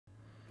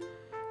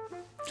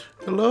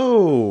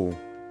Hello!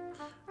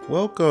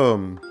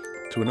 Welcome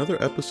to another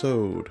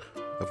episode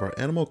of our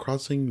Animal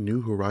Crossing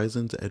New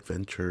Horizons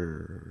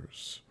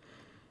adventures.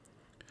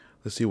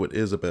 Let's see what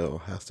Isabelle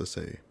has to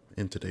say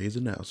in today's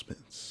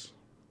announcements.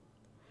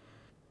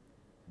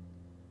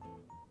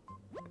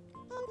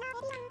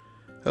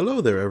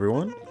 Hello there,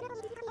 everyone.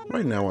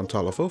 Right now on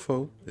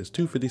Talafofo is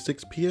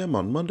 2:56 p.m.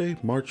 on Monday,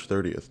 March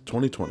 30th,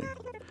 2020.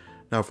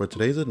 Now for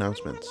today's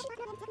announcements.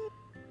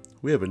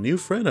 We have a new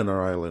friend on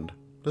our island.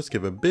 Let's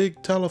give a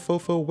big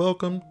Talafofo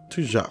welcome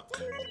to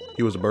Jacques.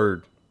 He was a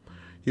bird.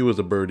 He was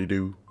a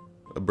birdie-doo.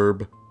 A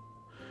burb.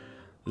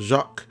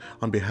 Jacques,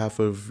 on behalf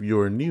of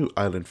your new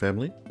island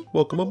family,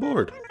 welcome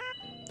aboard.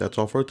 That's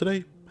all for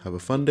today. Have a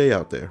fun day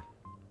out there.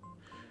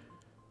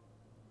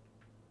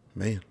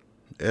 Man,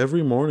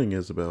 every morning,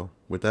 Isabelle,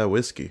 with that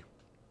whiskey.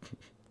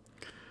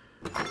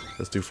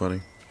 That's too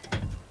funny.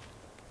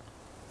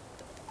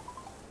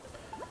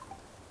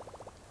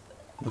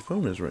 My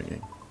phone is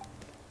ringing.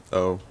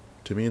 Oh,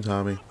 Timmy and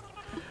Tommy.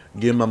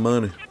 Give my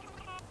money.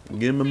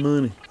 Give my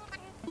money.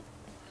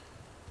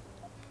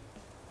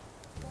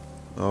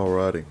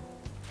 Alrighty.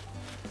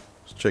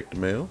 Let's check the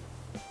mail.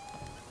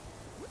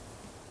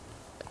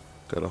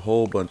 Got a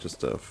whole bunch of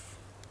stuff.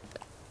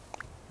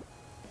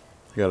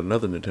 I got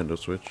another Nintendo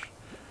Switch.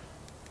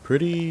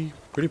 Pretty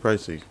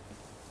pricey.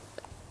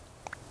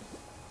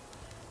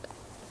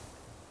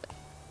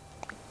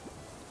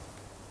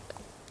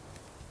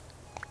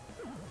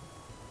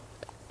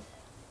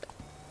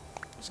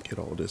 Let's get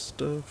all this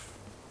stuff.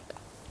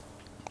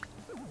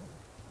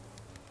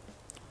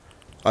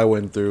 I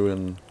went through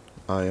and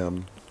I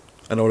know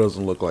it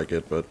doesn't look like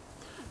it, but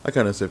I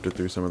kind of sifted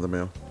through some of the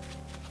mail.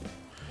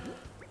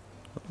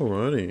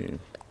 Alrighty.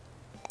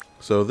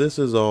 So this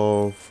is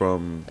all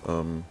from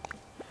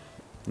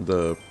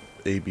the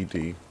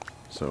ABD.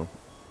 So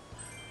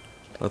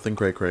nothing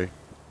cray cray.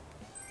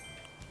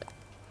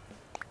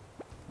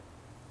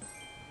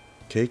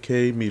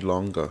 KK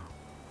Milonga.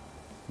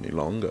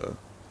 Milonga.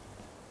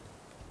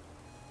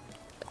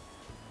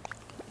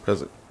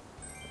 Present.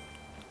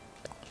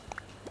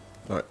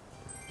 Alright.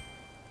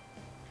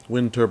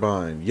 Wind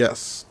turbine.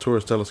 Yes.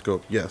 Tourist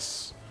telescope.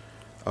 Yes.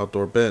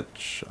 Outdoor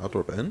bench.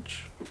 Outdoor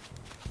bench?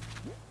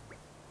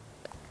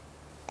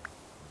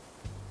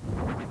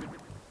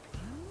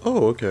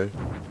 Oh, okay.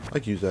 I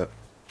can use that.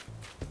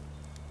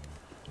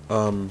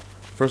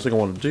 First thing I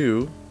want to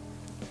do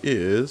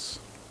is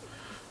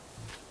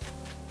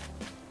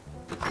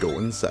go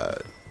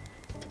inside.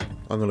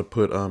 I'm gonna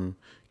put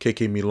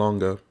KK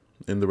Milonga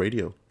in the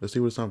radio. Let's see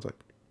what it sounds like.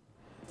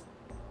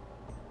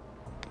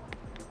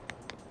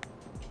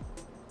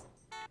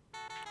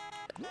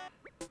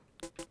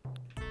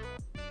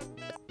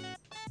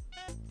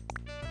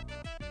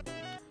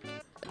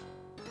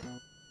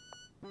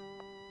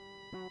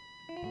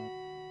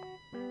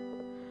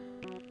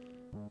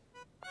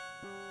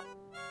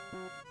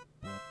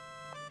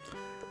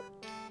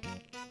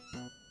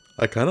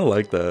 I kind of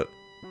like that.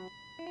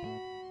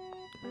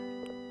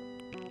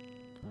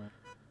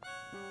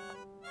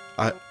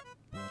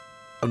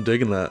 I'm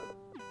digging that.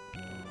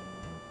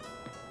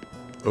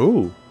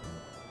 Oh,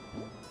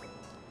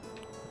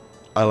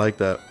 I like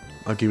that.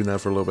 I'm keeping that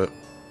for a little bit.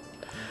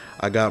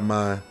 I got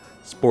my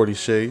sporty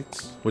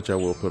shades, which I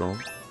will put on.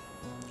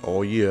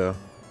 Oh yeah.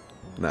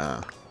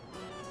 Nah.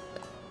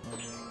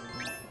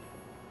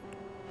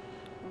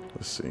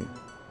 Let's see.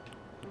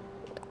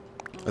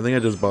 I think I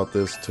just bought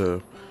this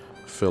to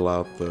fill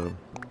out the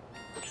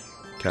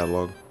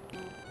catalog.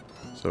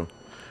 So,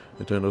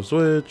 Nintendo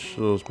Switch,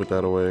 so let's put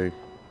that away.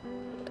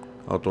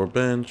 Outdoor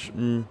bench,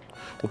 we'll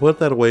put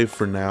that away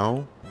for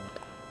now.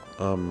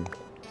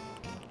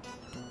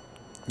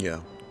 Yeah.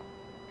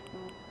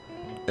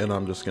 And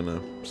I'm just gonna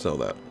sell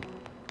that.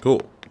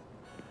 Cool.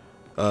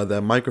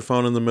 That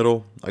microphone in the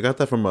middle, I got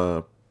that from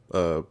a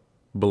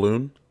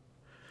balloon.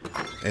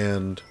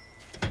 And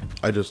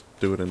I just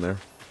do it in there.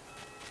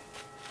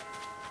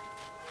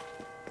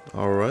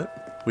 Alright.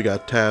 We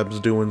got Tabs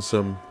doing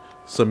some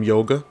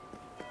yoga.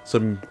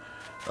 Some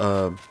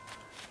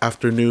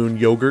afternoon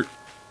yogurt.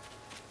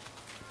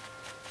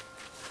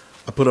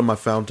 I put up my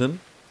fountain.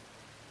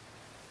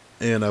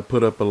 And I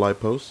put up a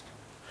light post.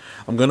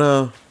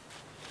 I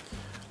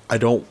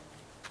don't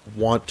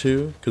want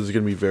to, because it's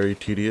going to be very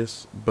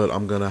tedious, but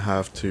I'm going to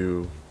have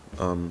to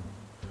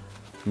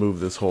move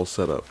this whole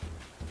setup.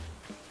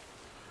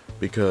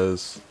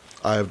 Because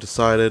I have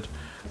decided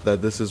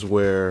that this is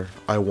where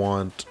I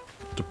want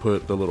to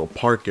put the little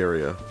park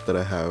area that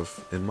I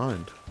have in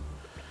mind.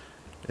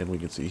 And we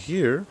can see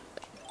here,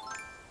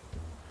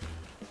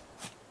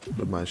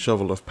 with my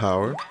shovel of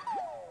power,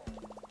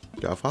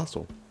 got a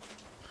fossil.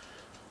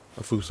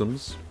 A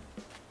Fusums.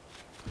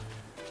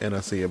 And I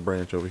see a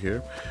branch over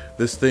here.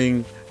 This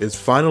thing is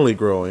finally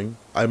growing.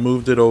 I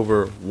moved it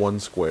over 1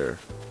 square.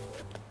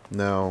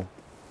 Now,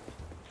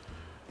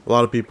 a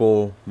lot of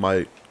people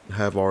might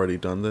have already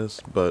done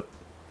this, but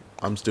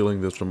I'm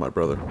stealing this from my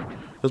brother.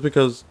 Just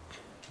because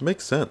it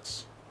makes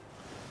sense.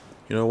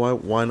 You know,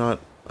 why not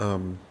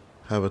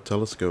have a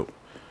telescope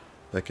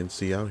that can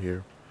see out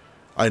here?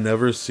 I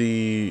never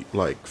see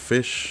like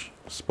fish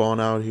spawn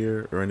out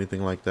here or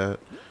anything like that.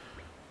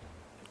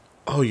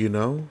 Oh, you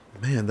know,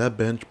 man, that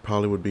bench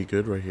probably would be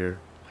good right here.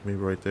 Maybe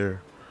right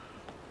there.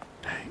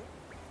 Dang.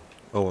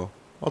 Oh well,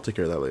 I'll take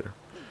care of that later.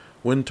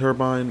 Wind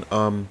turbine.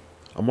 I'm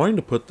wanting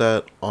to put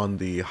that on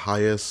the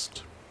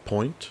highest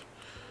point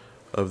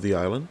of the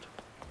island.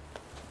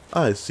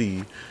 I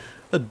see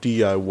a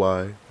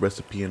DIY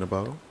recipe in a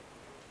bottle.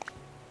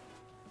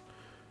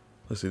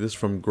 Let's see, this is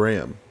from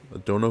Graham. I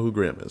don't know who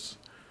Graham is.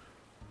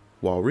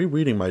 While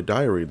rereading my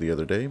diary the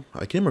other day,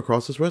 I came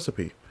across this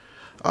recipe.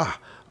 Ah,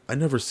 I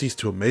never cease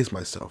to amaze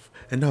myself,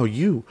 and now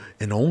you,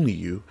 and only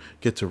you,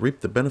 get to reap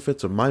the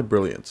benefits of my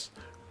brilliance.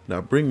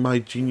 Now bring my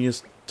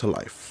genius to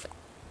life.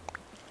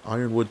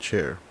 Ironwood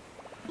chair.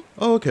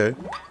 Oh, okay.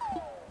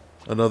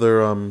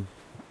 Another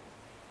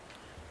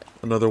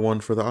one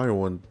for the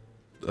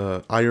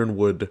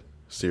Ironwood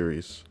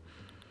series.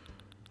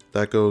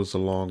 That goes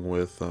along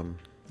with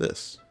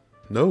this.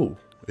 No,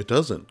 it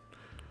doesn't.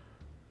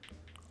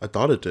 I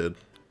thought it did.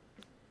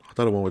 I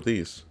thought it went with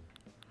these.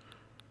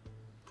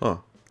 Huh.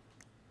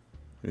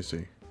 Let me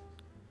see.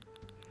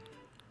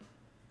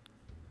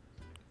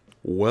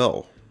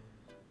 Well.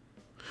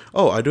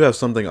 Oh, I do have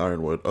something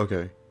ironwood.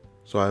 Okay.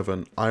 So I have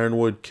an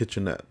ironwood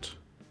kitchenette.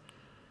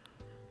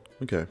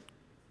 Okay.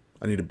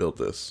 I need to build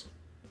this.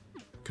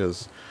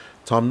 Because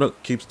Tom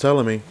Nook keeps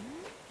telling me.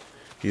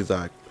 He's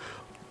like,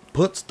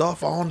 put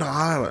stuff on the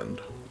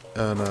island.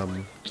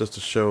 And just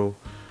to show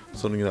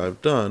something that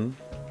I've done.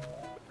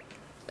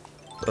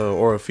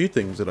 Or a few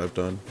things that I've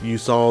done. You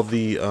saw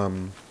the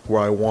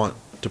where I want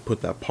to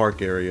put that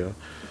park area.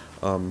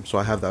 So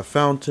I have that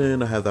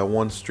fountain. I have that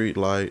one street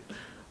light.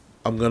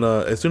 I'm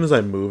gonna, as soon as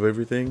I move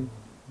everything,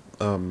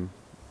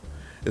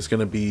 it's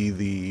gonna be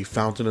the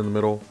fountain in the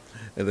middle,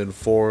 and then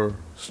 4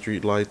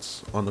 street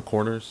lights on the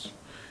corners,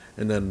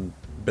 and then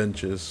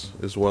benches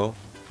as well.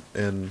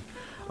 And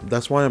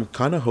that's why I'm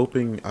kind of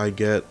hoping I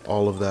get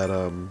all of that.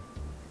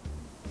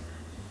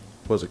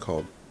 What's it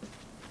called?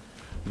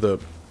 The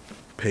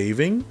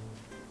paving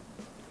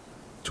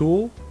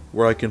tool,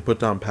 where I can put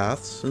down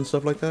paths and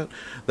stuff like that.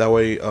 That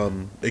way,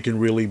 it can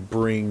really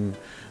bring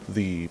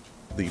the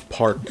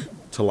park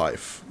to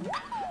life.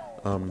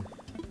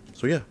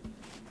 So yeah,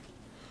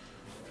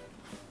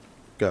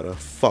 got a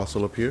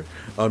fossil up here.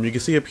 You can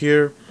see up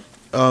here,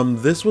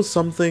 this was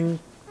something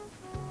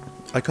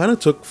I kind of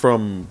took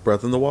from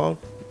Breath of the Wild.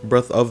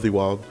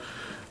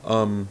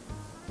 On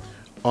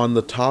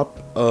the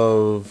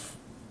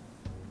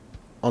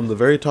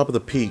very top of the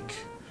peak,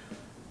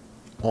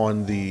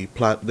 on the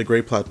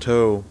Great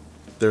Plateau,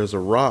 there's a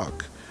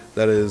rock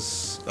that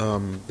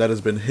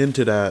has been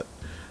hinted at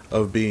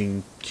of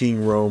being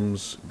King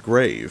Rome's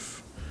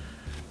grave.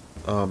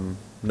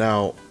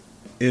 Now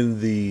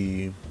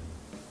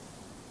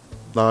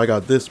I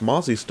got this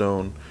mossy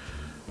stone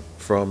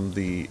from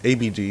the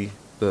ABD,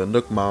 the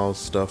Nook Miles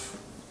stuff,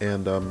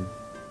 and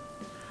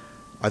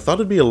I thought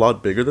it'd be a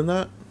lot bigger than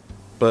that,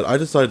 but I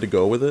decided to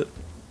go with it.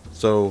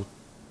 So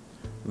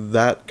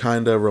that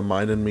kind of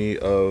reminded me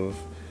of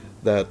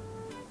that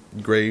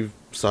grave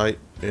site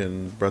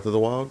in Breath of the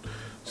Wild.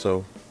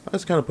 So I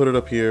just kind of put it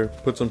up here,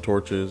 put some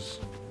torches.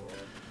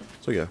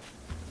 So yeah.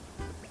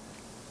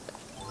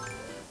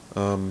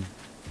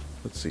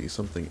 Let's see,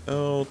 something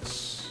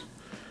else.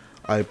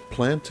 I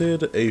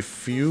planted a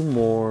few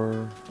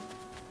more.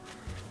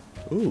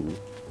 Ooh,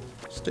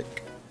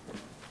 stick.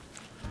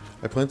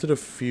 I planted a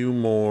few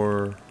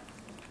more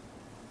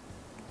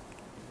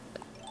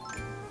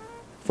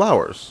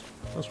flowers.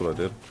 That's what I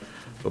did.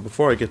 But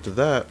before I get to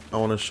that, I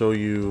want to show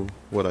you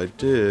what I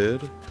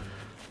did.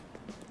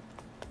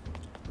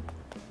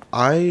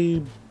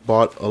 I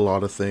bought a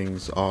lot of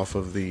things off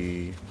of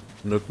the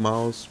Nook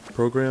Miles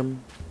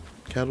program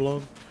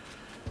catalog.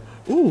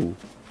 Ooh,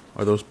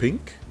 are those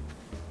pink?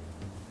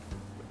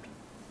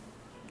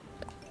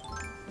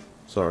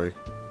 Sorry,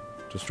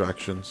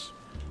 distractions.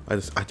 I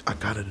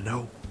gotta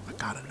know. I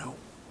gotta know.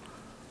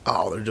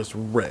 Oh, they're just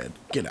red.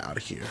 Get out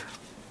of here.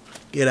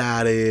 Get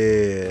out of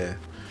here.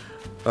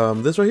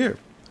 This right here.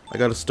 I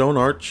got a stone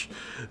arch.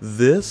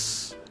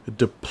 This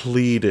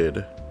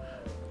depleted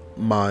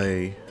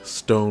my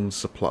stone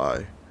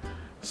supply.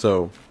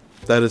 So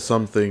that is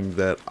something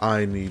that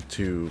I need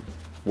to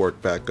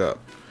work back up,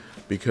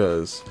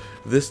 because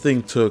this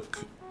thing took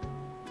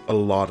a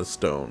lot of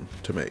stone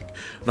to make.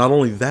 Not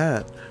only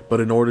that, but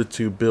in order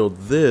to build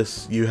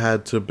this, you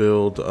had to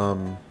build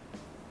oh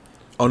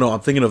no, I'm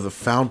thinking of the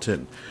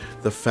fountain.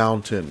 The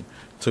fountain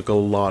took a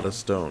lot of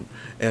stone,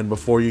 and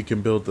before you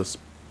can build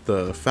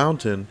the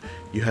fountain,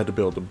 you had to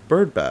build a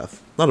bird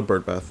bath. Not a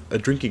bird bath, a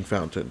drinking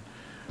fountain,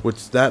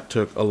 which that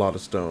took a lot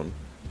of stone.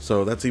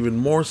 So that's even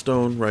more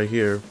stone right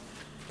here.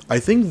 I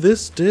think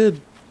this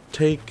did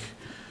take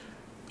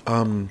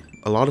a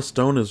lot of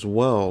stone as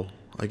well.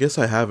 I guess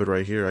I have it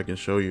right here. I can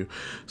show you.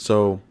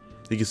 So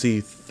you can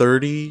see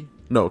 20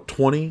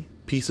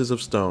 pieces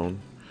of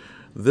stone.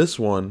 This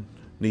one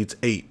needs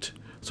 8.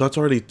 So that's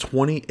already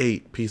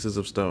 28 pieces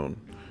of stone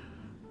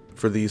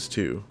for these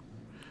two.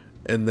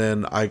 And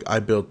then I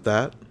built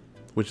that,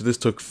 which this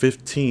took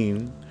 15.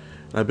 And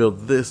I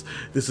built this.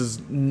 This is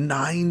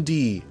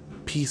 90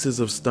 pieces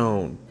of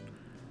stone.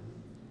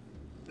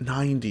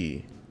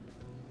 90.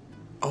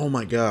 Oh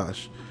my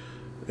gosh.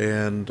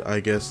 And I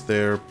guess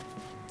they're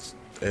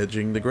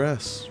edging the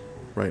grass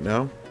right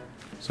now.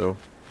 So,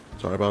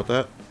 sorry about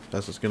that.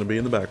 That's just going to be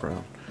in the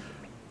background.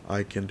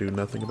 I can do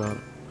nothing about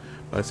it.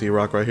 I see a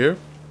rock right here.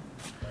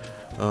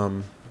 Let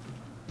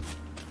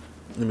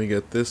me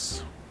get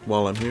this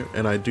while I'm here.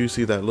 And I do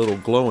see that little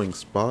glowing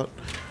spot.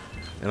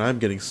 And I'm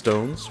getting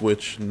stones,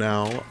 which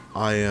now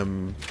I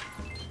am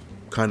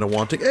kind of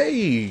wanting.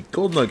 Hey,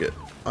 gold nugget.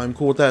 I'm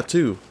cool with that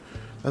too.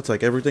 That's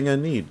like everything I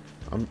need.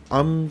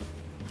 I'm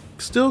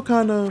still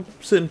kind of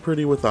sitting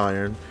pretty with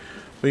iron,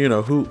 but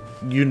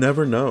you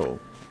never know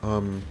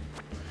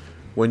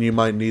when you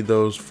might need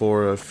those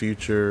for a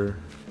future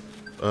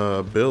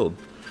build.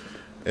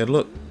 And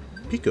look,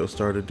 Pico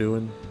started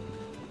doing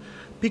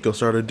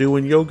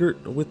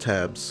yogurt with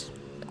tabs.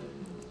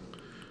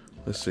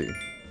 Let's see.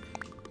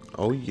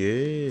 Oh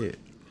yeah.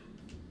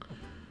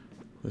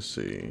 Let's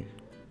see.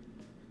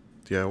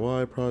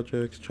 DIY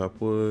projects, chop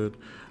wood,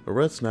 a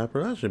red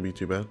snapper. That shouldn't be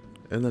too bad.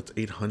 And that's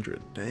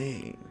 800.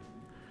 Dang.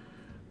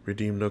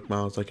 Redeem Nook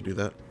Miles. I can do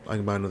that. I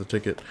can buy another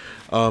ticket.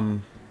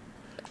 You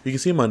can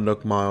see my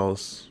Nook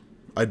Miles.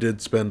 I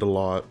did spend a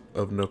lot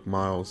of Nook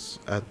Miles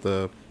at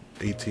the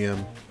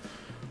ATM.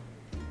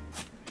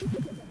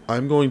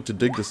 I'm going to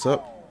dig this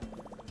up.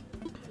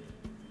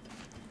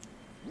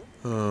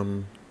 Let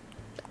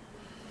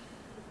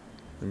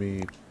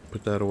me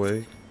put that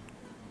away.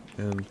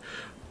 And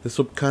this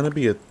will kind of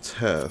be a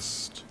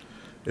test.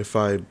 If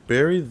I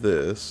bury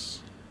this,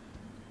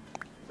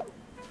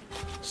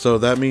 so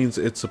that means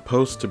it's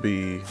supposed to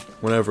be,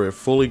 whenever it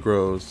fully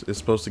grows, it's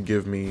supposed to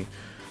give me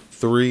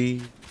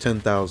 3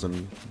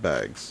 10,000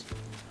 bags.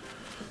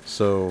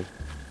 So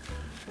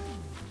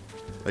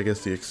I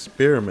guess the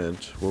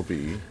experiment will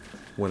be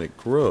when it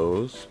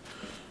grows,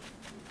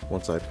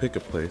 once I pick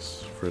a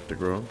place for it to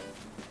grow.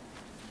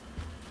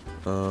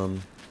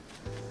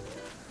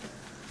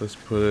 Let's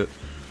put it.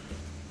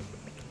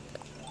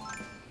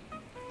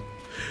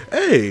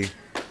 Hey,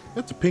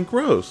 that's a pink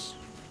rose.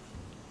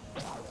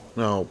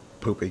 No,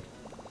 poopy.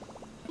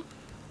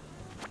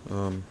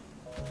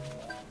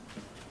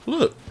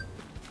 Look.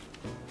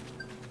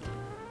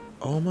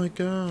 Oh my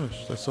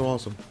gosh, that's so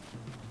awesome.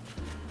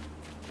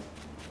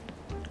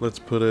 Let's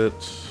put it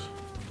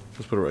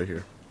right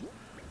here.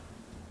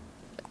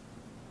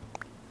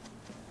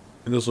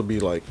 And this will be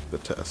like the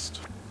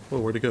test. Oh,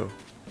 where'd it go?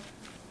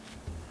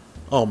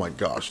 Oh my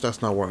gosh,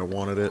 that's not where I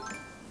wanted it.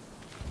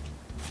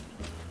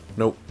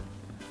 Nope.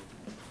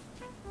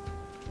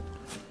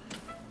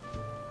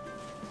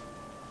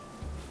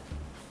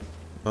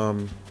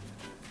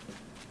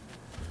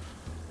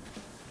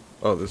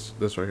 Oh,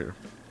 this right here.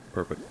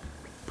 Perfect.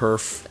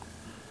 Perf.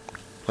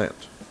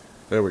 Plant.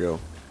 There we go.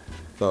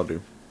 That'll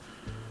do.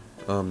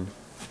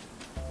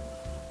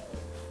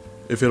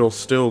 If it'll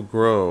still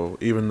grow,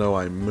 even though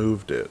I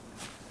moved it.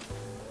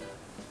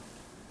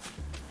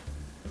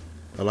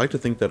 I like to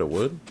think that it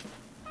would,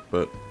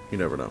 but you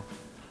never know.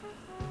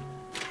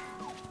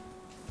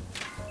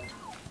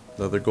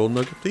 Another gold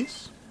nugget,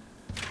 please?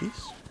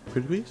 Please?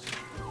 Pretty please?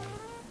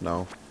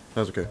 No,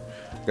 that's okay.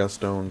 I got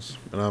stones,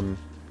 and I'm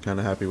kind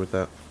of happy with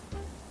that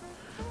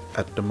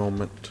at the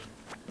moment.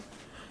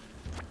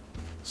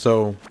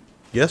 So,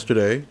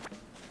 yesterday,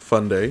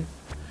 fun day,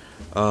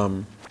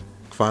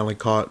 finally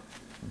caught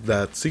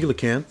that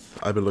coelacanth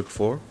I've been looking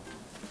for.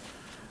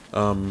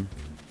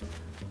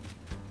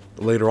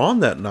 Later on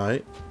that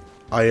night,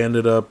 I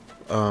ended up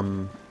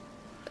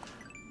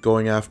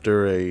going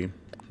after a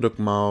Nook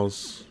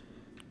Miles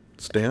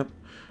stamp,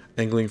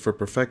 angling for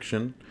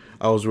perfection.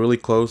 I was really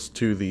close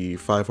to the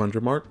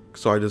 500 mark,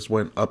 so I just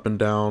went up and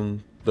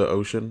down the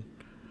ocean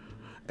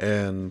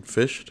and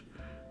fished.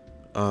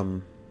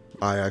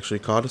 I actually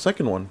caught a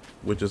second one,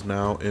 which is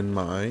now in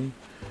my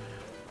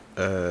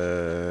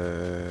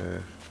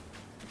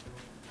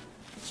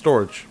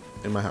storage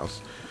in my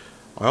house.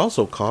 I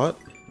also caught,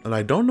 and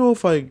I don't know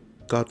if I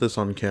got this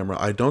on camera.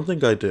 I don't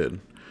think I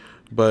did,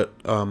 but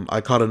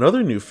I caught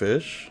another new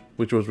fish,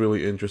 which was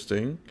really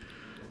interesting.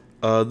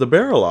 The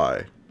barrel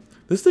eye.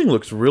 This thing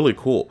looks really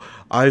cool.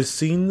 I've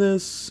seen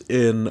this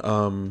in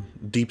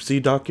deep sea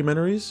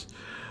documentaries.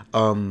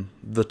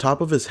 The top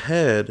of his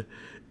head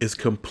is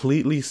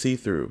completely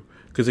see-through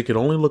because it can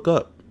only look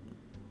up,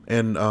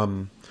 and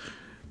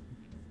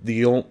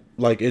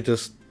it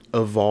just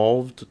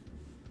evolved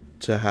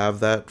to have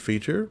that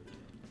feature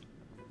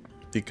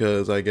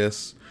because I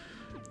guess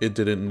it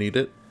didn't need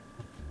it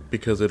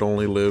because it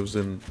only lives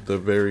in the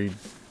very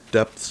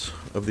depths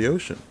of the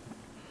ocean.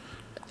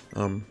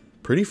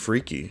 Pretty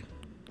freaky.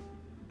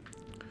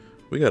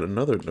 We got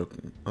another Nook.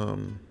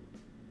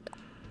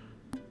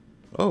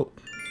 Oh,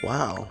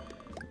 wow.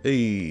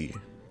 Hey,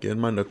 getting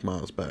my Nook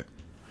Miles back.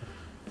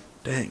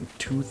 Dang,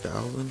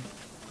 2,000?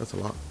 That's a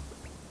lot.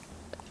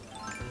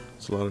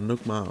 That's a lot of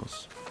Nook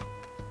Miles.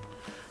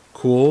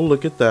 Cool,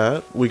 look at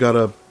that. We got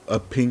a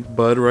pink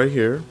bud right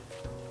here.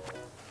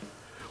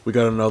 We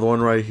got another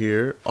one right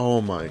here.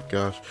 Oh my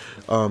gosh.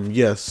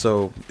 Yes,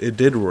 so it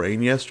did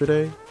rain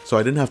yesterday, so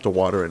I didn't have to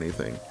water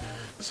anything.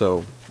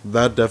 So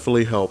that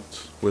definitely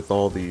helped with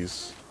all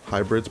these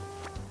hybrids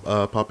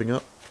popping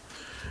up.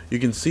 You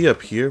can see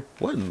up here,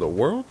 what in the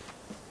world?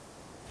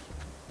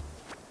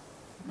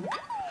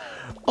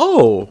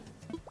 Oh,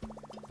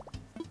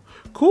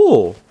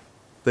 cool.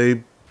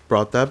 They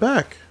brought that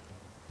back.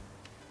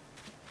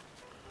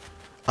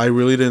 I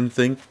really didn't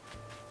think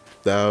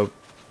that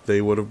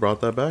they would have brought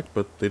that back,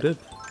 but they did.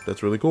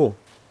 That's really cool.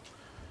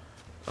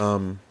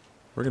 We're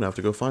gonna have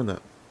to go find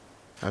that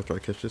after I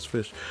catch this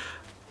fish.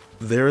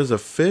 There is a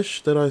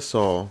fish that I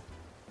saw.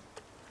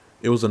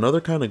 It was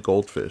another kind of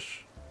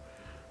goldfish.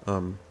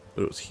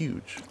 But it was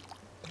huge.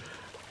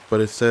 But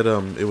it said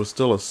it was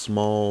still a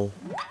small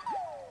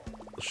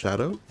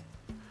shadow.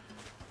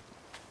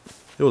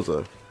 It was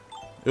a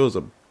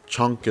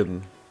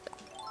chunkin'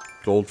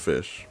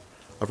 goldfish.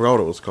 I forgot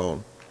what it was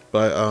called.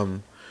 But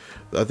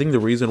I think the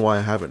reason why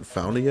I haven't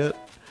found it yet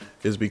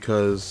is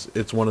because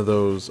it's one of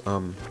those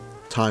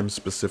time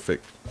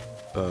specific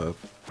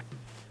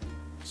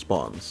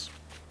spawns.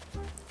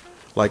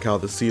 Like how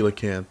the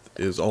coelacanth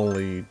is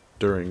only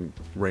during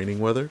raining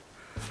weather.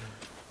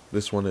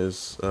 This one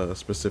is a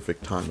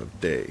specific time of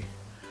day,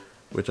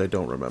 which I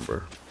don't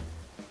remember.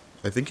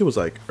 I think it was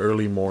like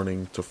early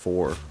morning to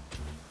 4.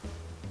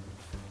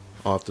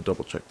 I'll have to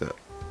double check that.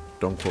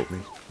 Don't quote me.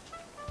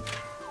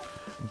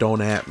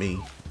 Don't at me.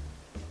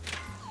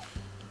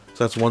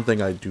 So that's one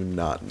thing I do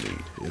not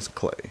need is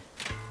clay.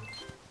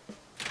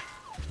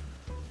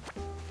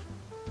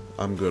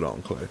 I'm good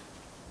on clay.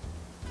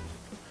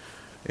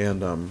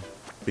 And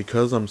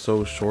because I'm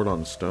so short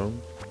on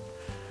stone,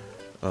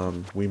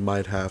 we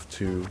might have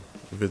to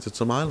visit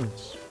some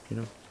islands, you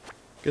know.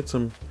 Get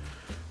some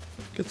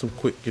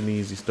quick and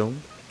easy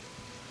stone.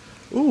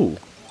 Ooh,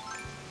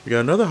 we got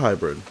another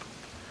hybrid.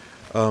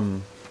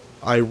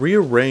 I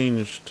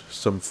rearranged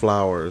some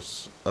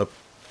flowers up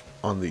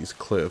on these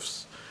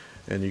cliffs,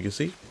 and you can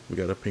see we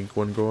got a pink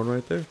one growing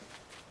right there.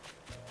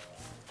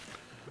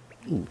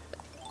 Ooh,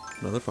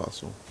 another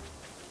fossil.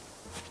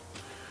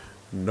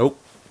 Nope.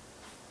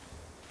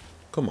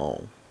 Come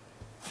on.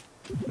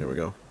 There we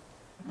go.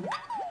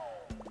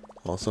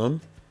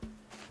 Awesome.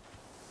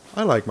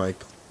 I like my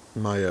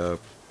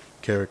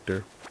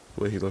character,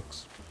 the way he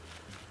looks.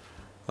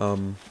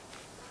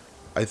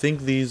 I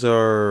think these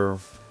are...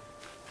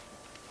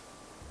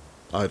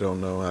 I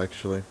don't know,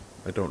 actually.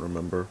 I don't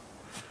remember.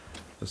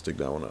 Let's dig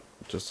that one up,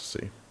 just to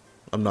see.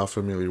 I'm not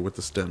familiar with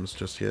the stems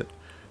just yet.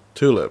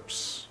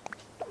 Tulips.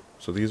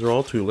 So these are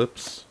all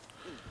tulips.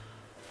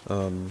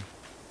 And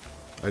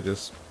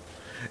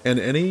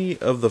any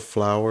of the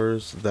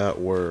flowers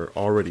that were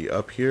already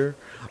up here,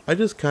 I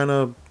just kind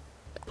of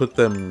put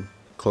them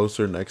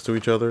closer next to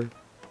each other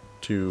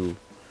to,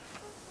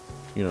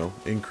 you know,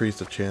 increase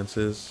the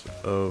chances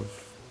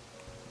of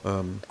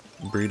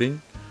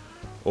breeding,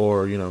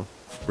 or, you know,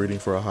 breeding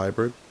for a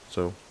hybrid.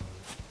 So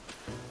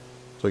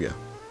yeah.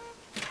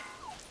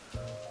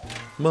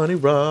 Money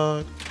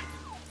rock.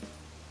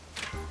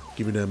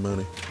 Give me that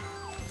money.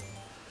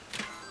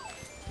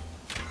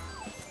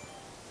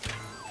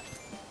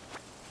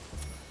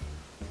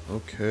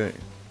 Okay.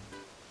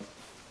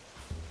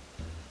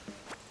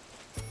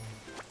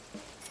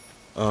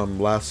 Late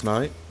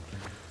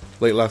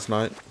last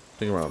night, I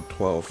think around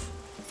 12,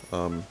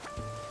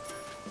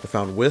 I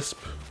found Wisp,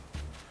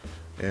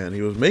 and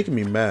he was making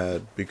me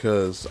mad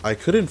because I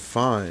couldn't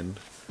find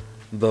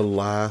the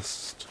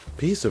last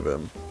piece of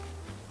him.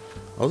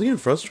 I was getting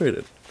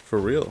frustrated, for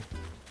real.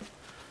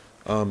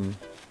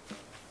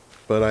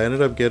 But I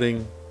ended up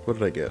getting, what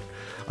did I get?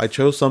 I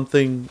chose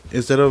something,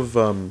 instead of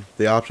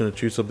the option to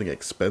choose something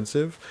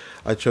expensive,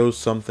 I chose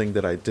something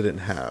that I didn't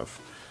have.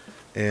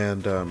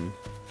 And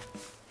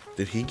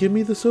did he give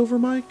me the silver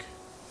mic?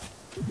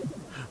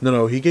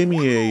 No, he gave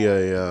me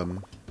a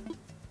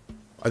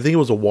I think it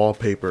was a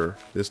wallpaper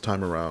this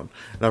time around,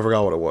 and I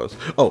forgot what it was.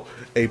 Oh,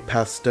 a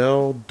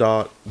pastel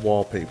dot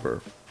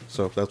wallpaper.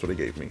 So that's what he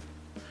gave me,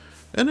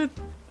 and it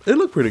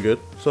looked pretty good.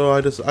 So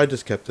I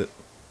just kept it.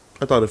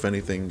 I thought if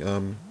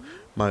anything,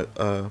 my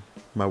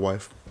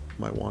wife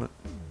might want it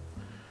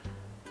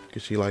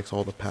because she likes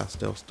all the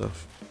pastel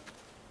stuff.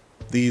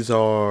 These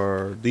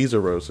are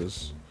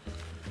roses.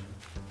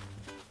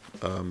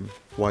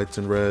 Whites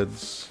and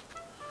reds.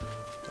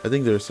 I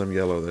think there's some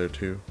yellow there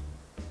too.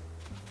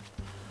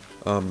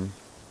 Are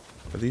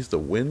these the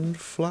wind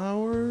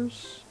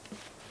flowers?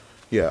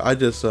 Yeah, I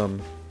just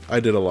I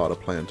did a lot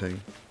of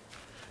planting,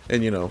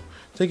 and you know,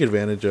 take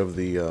advantage of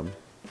the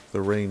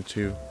rain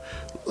too.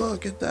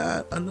 Look at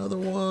that, another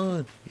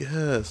one.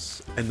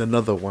 Yes, and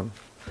another one.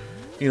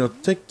 You know,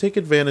 take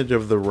advantage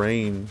of the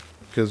rain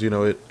because you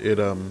know it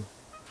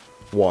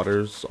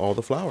waters all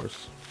the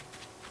flowers.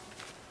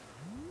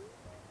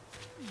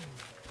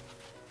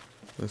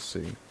 Let's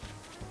see.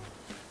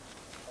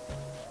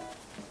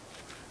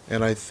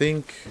 And I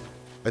think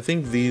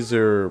these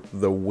are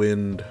the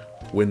wind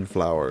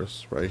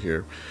flowers right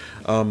here.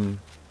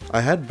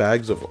 I had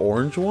bags of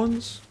orange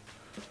ones.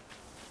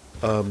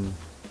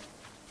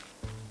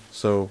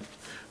 So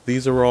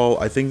these are all,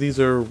 I think these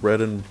are red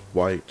and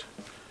white.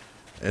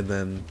 And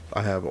then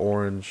I have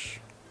orange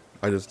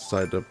I just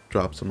decided to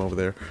drop some over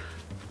there.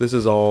 This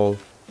is all,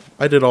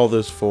 I did all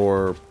this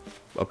for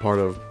a part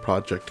of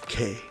Project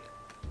K.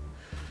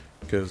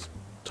 Because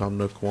Tom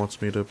Nook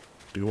wants me to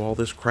do all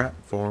this crap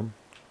for him.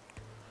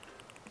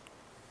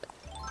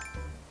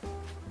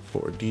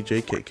 For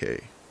DJ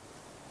KK.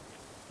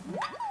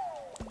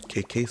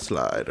 KK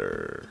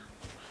Slider.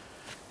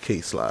 K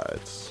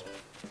slides.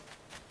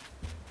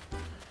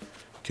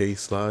 K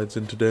slides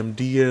into them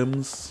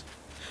DMs.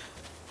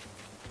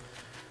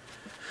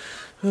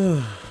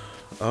 I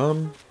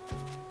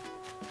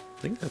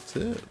think that's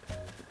it.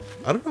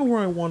 I don't know where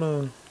I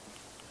wanna.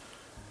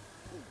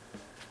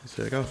 Let's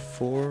see, I got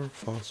 4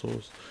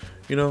 fossils.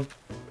 You know,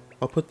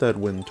 I'll put that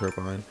wind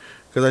turbine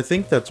because I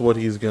think that's what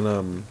he's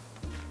gonna.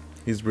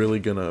 He's really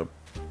gonna.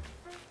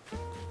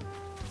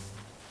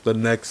 The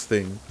next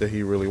thing that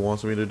he really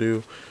wants me to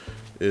do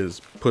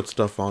is put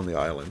stuff on the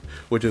island,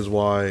 which is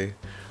why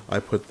I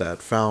put that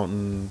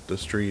fountain, the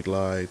street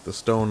light, the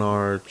stone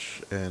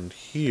arch, and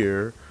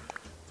here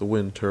the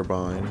wind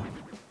turbine.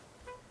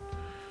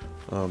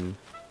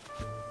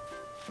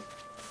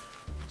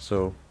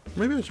 So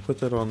maybe I should put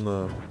that on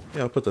the,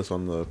 yeah, I'll put this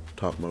on the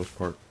topmost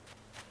part.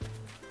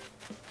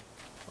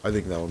 I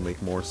think that would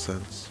make more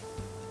sense.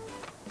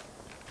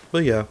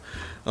 But yeah,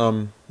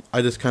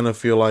 I just kind of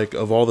feel like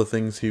of all the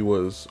things he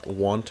was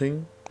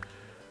wanting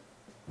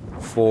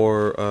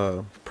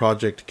for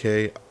Project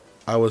K,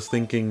 I was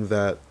thinking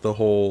that the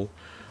whole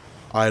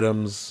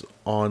items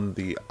on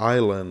the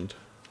island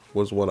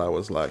was what I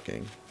was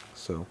lacking.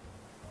 So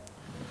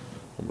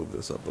I'll move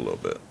this up a little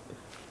bit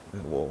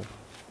and we'll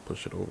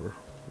push it over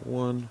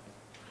 1.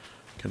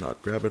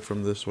 Cannot grab it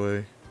from this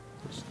way.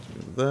 Let's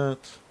do that.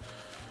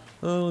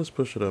 Let's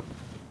push it up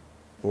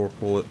or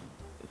pull it.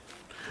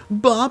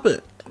 Bob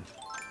it.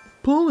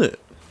 Pull it.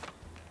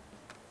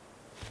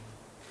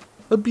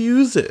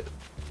 Abuse it.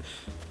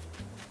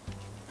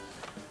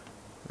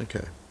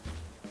 Okay.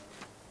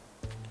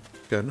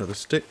 Got another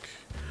stick.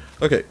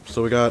 Okay,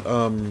 so we got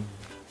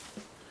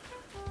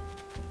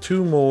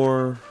 2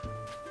 more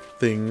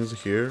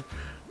things here.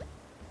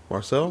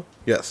 Marcel?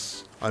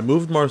 Yes, I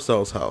moved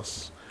Marcel's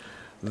house.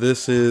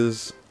 This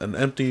is an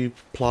empty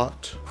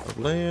plot of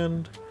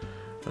land,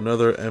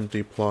 another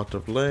empty plot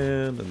of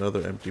land,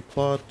 another empty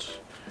plot,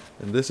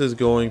 and this is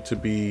going to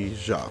be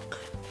Jacques,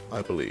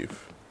 I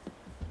believe.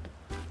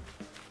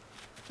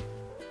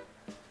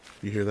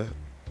 You hear that?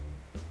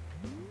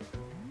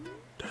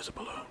 There's a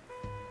balloon.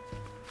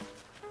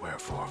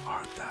 Wherefore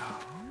art thou,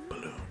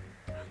 balloon?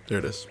 There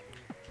it is.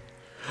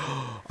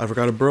 I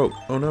forgot it broke.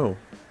 Oh no.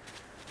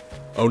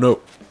 Oh no.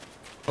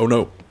 Oh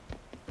no.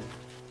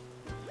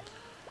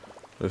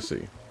 Let's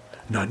see.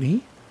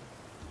 Nani?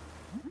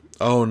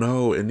 Oh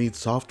no, it needs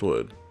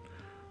softwood.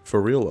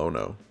 For real, oh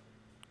no.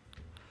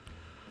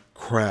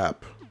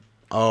 Crap.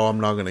 Oh, I'm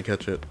not gonna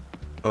catch it.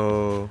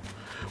 Oh.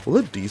 Will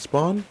it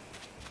despawn?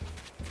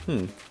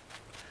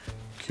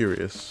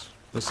 Curious.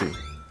 Let's see.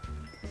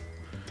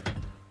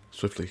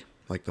 Swiftly,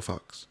 like the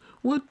fox.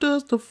 What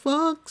does the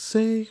fox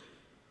say?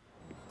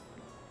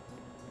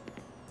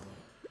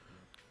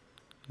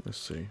 Let's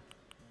see.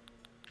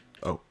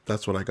 Oh,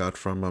 that's what I got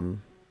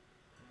from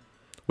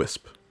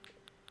Wisp.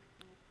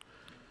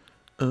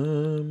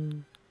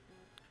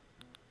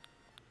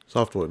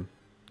 Softwood.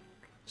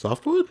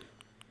 Softwood?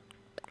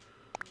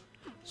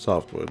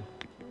 Softwood.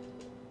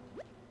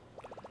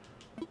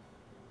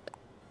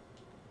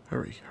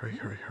 Hurry, hurry,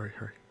 hurry, hurry,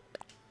 hurry.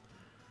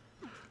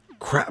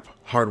 Crap!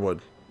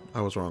 Hardwood.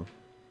 I was wrong.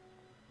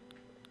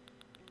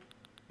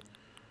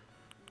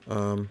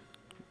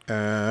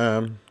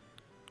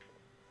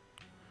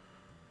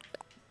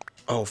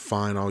 Oh,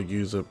 fine, I'll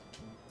use a...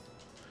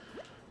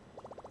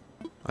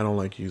 I don't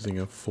like using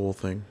a full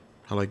thing.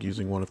 I like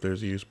using one if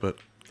there's use, but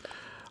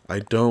I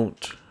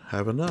don't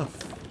have enough.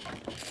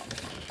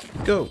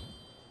 Go!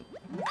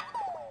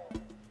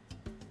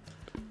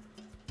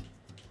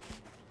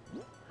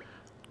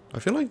 I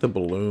feel like the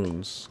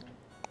balloons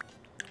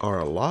are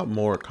a lot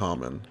more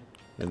common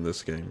in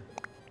this game.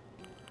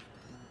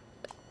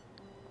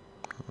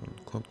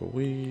 Clump of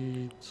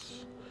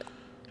weeds.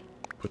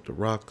 Put the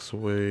rocks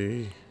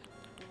away.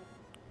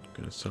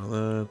 Gonna sell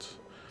that.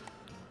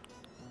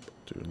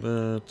 Do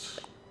that.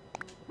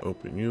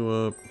 Open you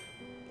up.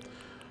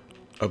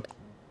 Did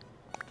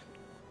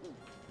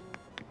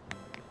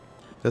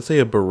I say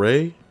a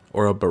beret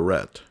or a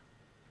barrette?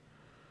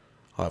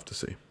 I'll have to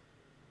see.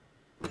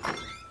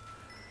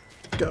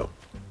 Go.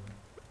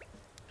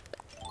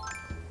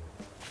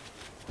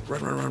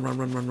 Run, run, run, run,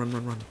 run, run, run,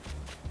 run, run.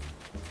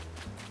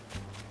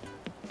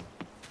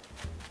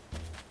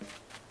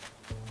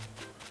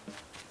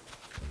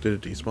 Did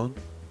it despawn?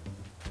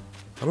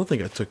 I don't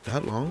think I took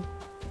that long.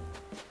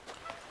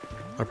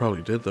 I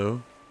probably did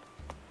though.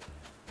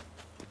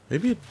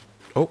 Maybe it...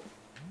 Oh.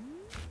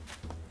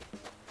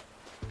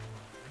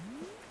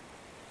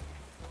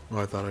 Oh,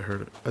 I thought I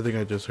heard it. I think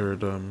I just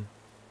heard the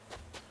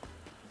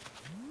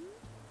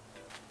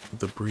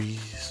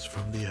breeze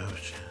from the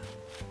ocean.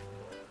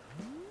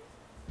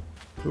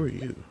 Who are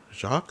you?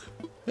 Jacques?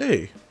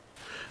 Hey,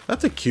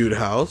 that's a cute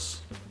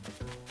house.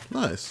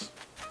 Nice.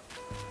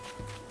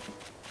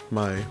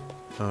 my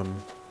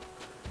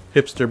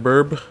hipster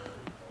burb.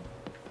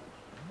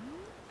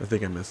 I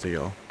think I missed it,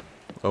 y'all.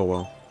 Oh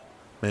well.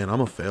 Man,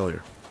 I'm a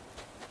failure.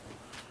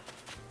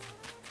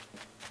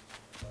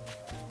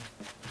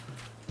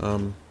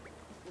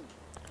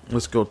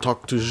 Let's go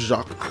talk to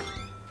Jacques.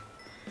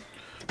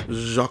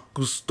 Jacques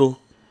Cousteau.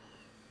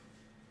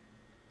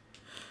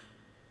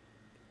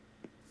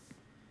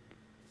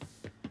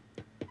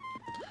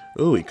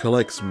 Ooh, he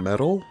collects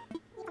metal?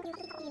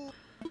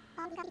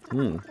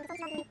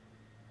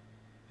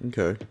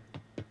 Okay.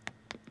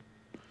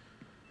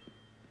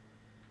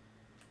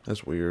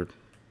 That's weird.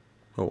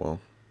 Oh well.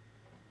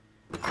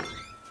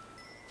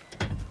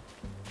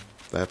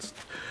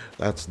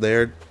 That's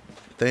their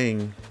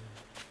thing.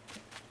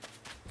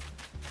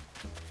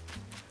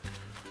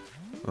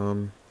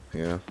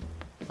 Yeah.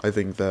 I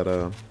think that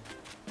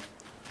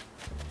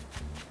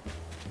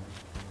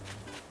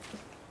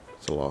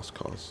it's a lost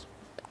cause.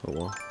 Oh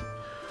well.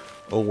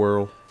 Oh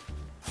well.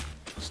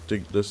 Let's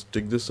dig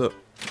this up.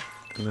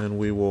 And then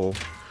we will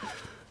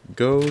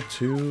go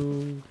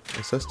to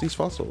assess these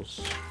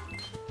fossils.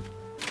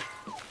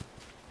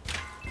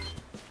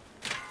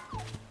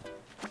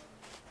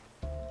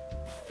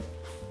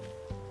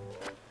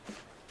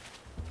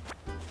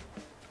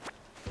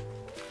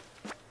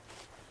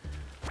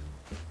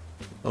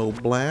 Oh,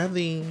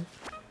 blathy.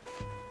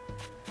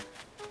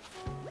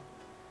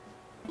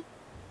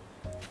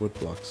 Wood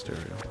block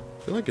stereo.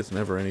 I feel like it's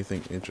never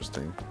anything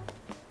interesting.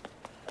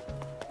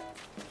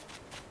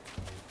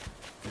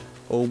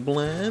 Oh,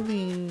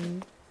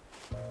 blathy.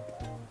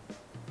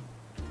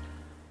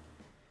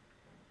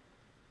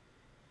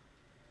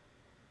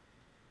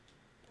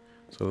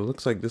 So it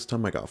looks like this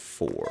time I got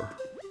 4.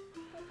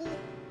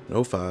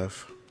 No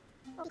 5.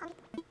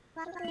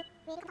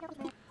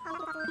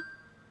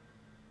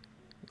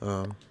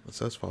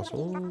 Assess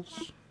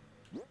fossils.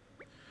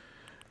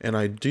 And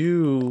I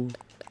do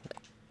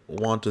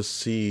want to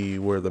see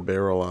where the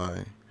barrel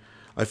eye.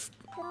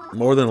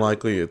 More than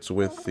likely it's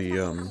with the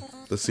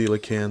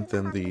coelacanth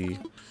and the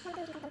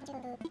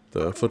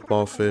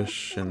football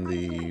fish and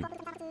the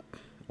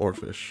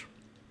oarfish.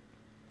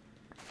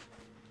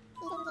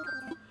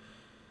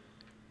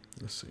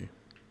 Let's see.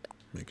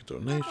 Make a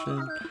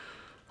donation.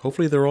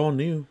 Hopefully they're all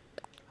new.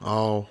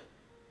 Oh,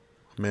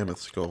 mammoth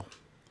skull.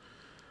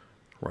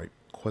 Right,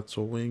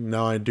 Quetzal wing.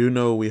 Now I do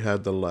know we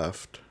had the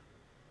left.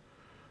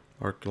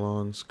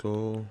 Archelon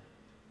skull.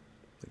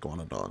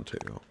 Iguanodon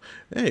tail.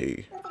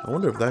 Hey, I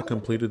wonder if that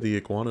completed the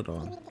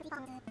Iguanodon.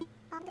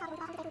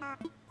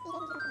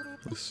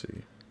 Let's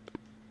see.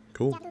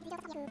 Cool.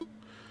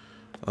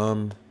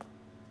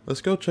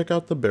 Let's go check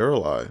out the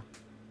barrel eye.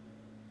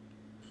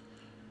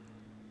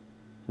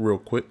 Real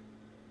quick.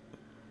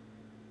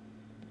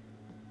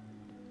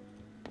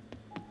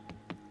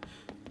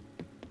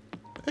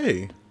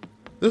 Hey,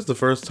 this is the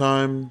first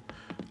time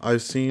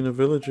I've seen a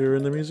villager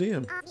in the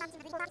museum.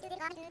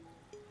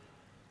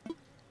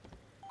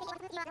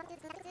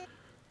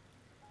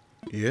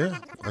 Yeah,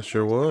 I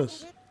sure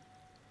was.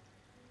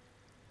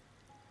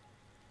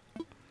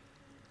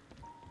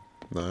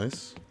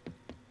 Nice.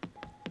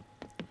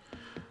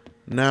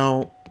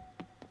 Now,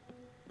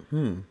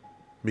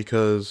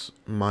 because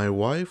my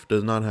wife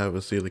does not have a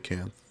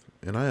coelacanth,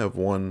 and I have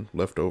one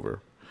left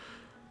over.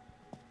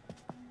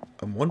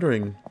 I'm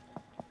wondering,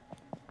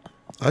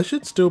 I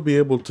should still be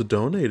able to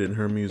donate in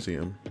her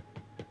museum.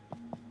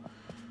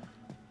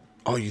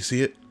 Oh, you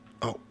see it?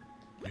 Oh,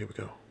 here we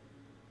go.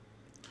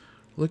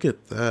 Look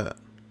at that.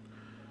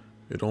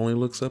 It only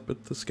looks up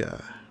at the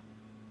sky.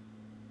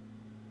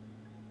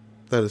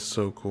 That is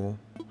so cool.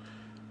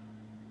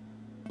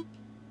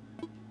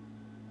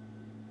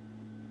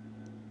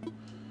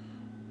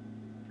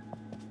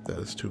 That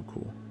is too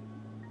cool.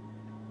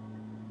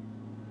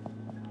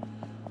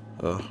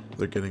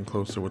 They're getting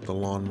closer with the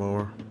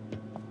lawnmower.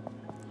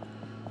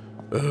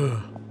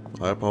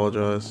 I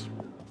apologize.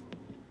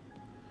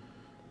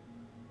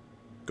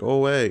 Go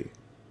away.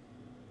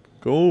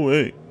 Go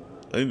away.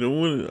 I don't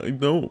want it. I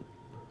don't.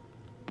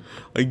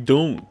 I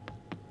don't.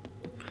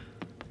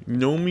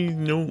 No means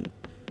no.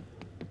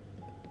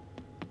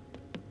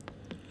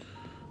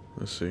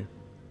 Let's see.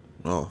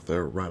 Oh,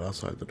 they're right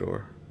outside the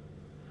door.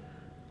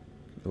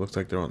 It looks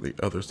like they're on the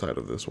other side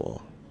of this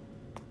wall.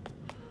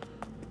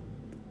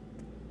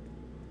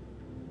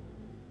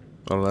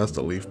 Oh, that's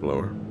the leaf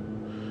blower.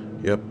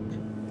 Yep.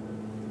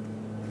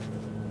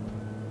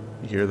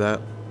 You hear that?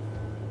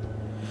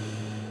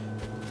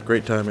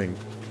 Great timing.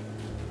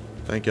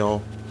 Thank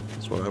y'all.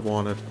 That's what I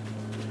wanted.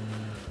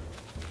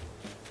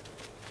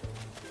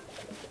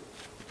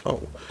 Oh,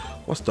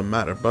 what's the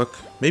matter, Buck?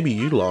 Maybe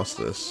you lost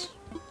this.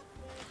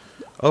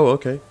 Oh,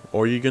 okay.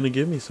 Or you're gonna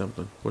give me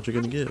something. What you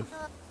gonna give?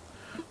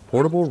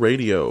 Portable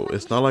radio.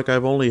 It's not like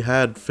I've only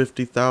had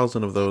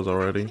 50,000 of those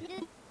already.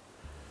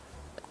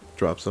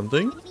 Drop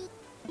something.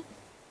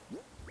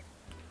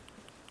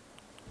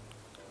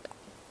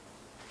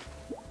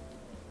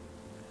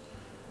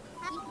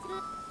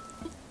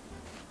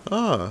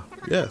 Ah,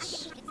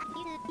 yes.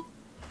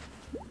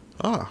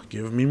 Ah,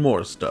 give me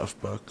more stuff,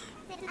 Buck.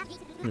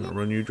 I'm gonna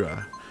run you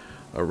dry.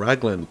 A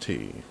raglan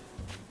tea.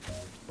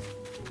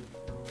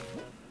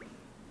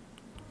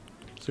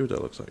 See what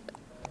that looks like.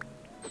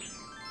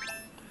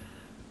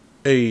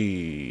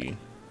 Hey,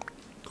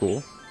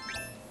 cool.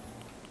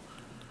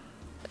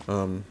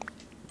 A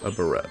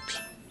beret.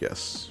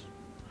 Yes.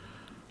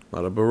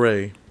 Not a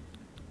beret.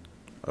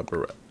 A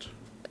beret.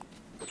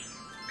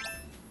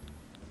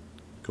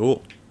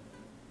 Cool.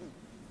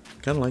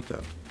 Kind of like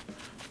that.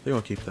 I think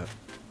I'll keep that.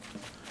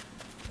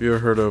 Have you ever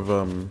heard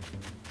of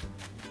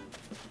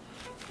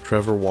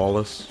Trevor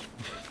Wallace?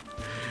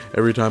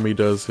 Every time he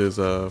does his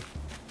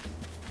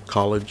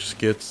college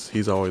skits,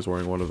 he's always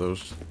wearing one of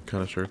those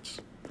kind of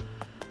shirts.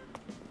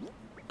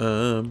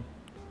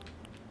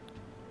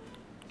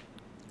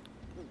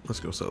 Let's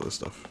go sell this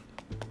stuff.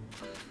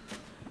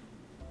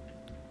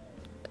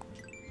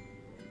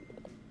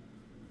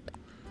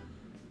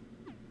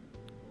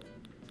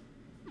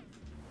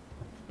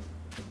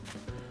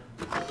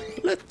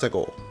 Let's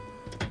go.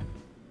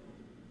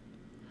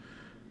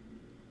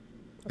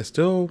 I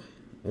still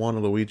want a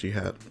Luigi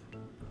hat.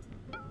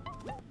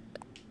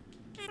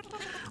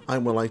 I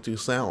would like to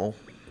sell.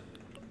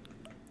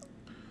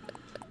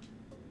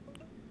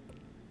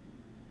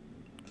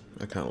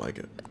 I kind of like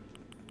it.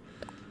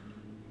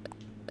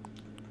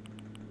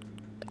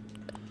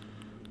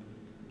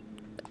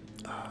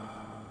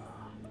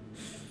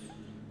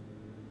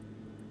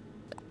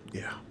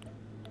 Yeah.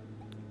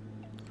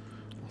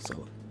 I'll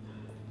sell it.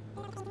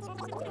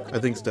 I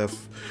think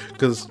Steph,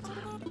 because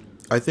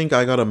I think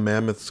I got a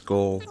mammoth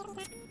skull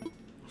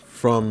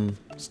from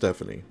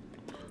Stephanie.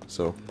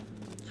 So,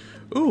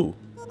 ooh.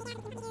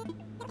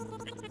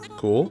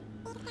 Cool.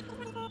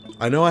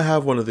 I know I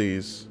have one of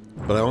these,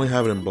 but I only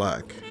have it in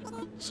black.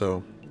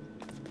 So,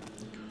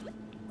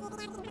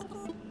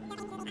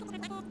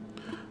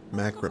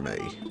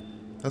 macrame.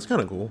 That's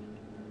kind of cool.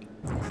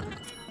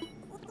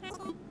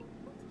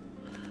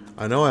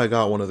 I know I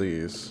got one of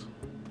these.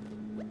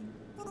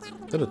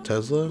 Is that a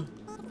Tesla?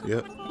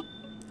 Yep.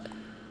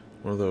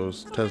 One of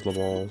those Tesla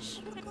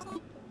balls.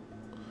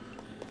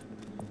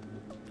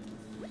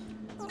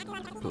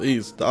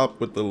 Please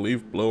stop with the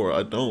leaf blower.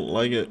 I don't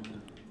like it.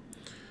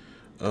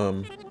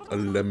 A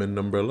lemon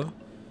umbrella.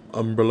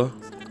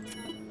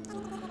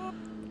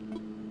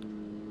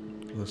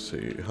 Let's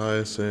see.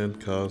 Hyacinth,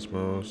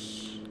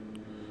 Cosmos,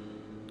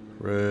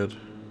 red,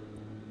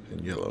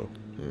 and yellow.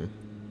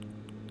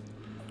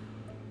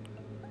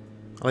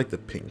 I like the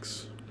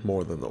pinks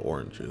more than the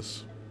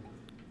oranges.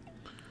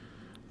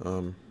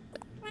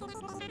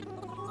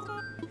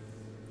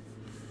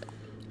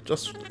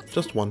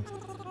 Just one.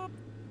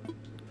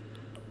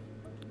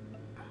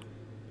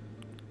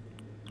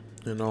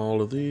 And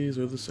all of these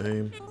are the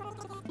same.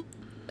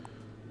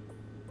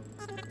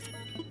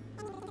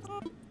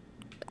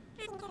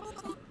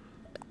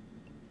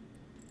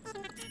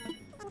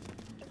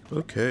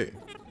 Okay.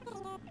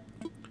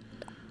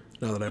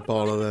 Now that I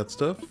bought all that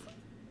stuff,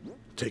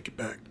 take it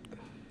back.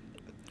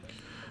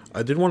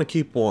 I did want to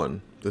keep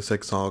one, this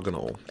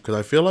hexagonal, because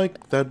I feel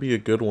like that'd be a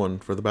good one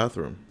for the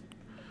bathroom.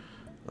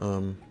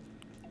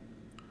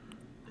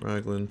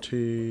 Raglan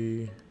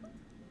tea.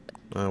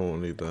 I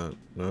won't need that.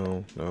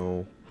 No.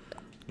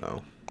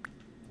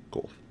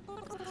 Cool.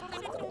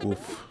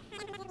 Oof.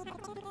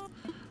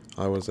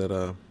 I was at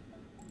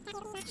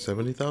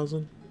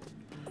 70,000.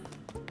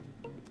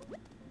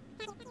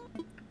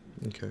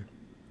 Okay.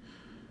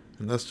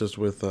 And that's just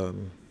with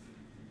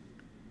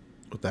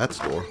that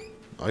store.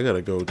 I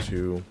gotta go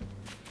to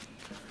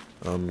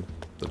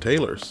the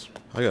tailors.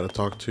 I gotta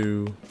talk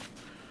to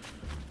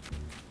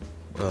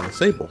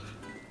Sable.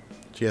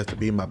 She has to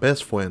be my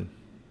best friend.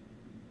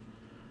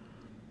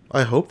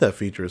 I hope that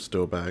feature is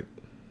still back.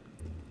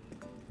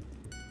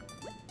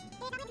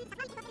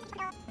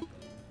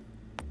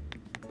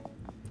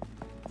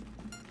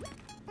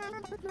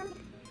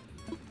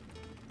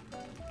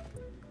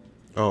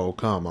 Oh,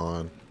 come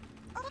on.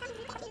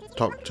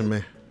 Talk to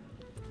me.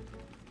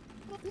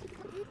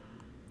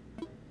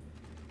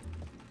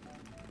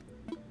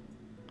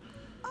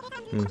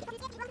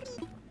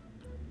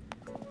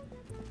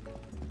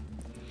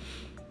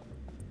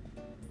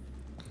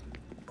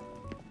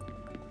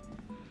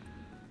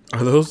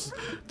 Are those...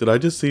 Did I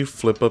just see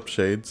flip-up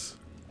shades?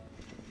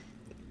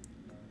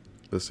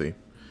 Let's see.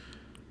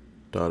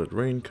 Dotted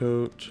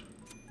raincoat.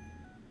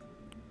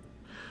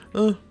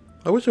 I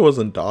wish it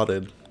wasn't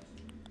dotted.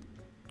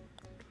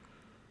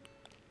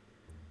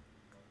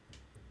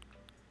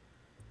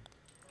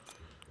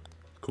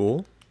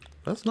 Cool.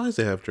 That's nice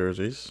to have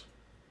jerseys.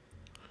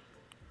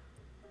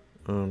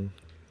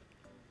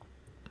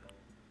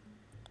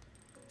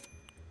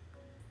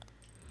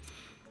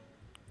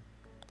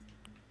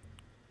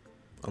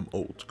 I'm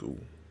old school.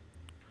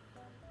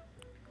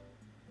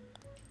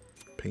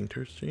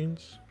 Painter's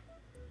jeans?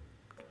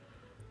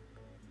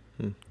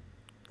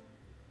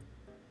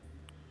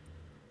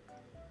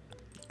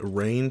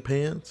 Rain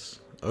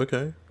pants?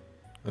 Okay.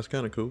 That's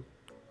kind of cool.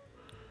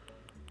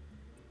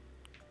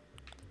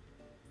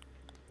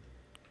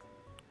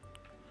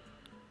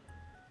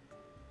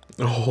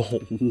 Oh,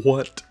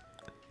 what?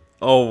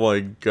 Oh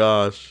my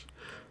gosh.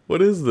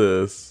 What is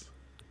this?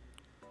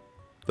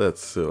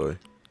 That's silly.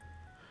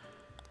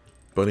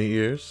 Bunny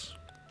ears?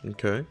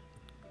 Okay.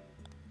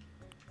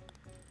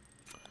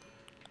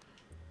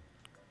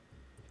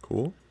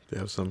 Cool. They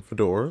have some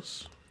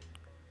fedoras.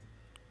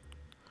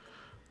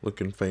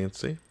 Looking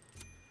fancy.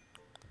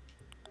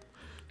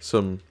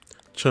 Some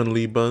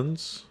Chun-Li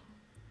buns.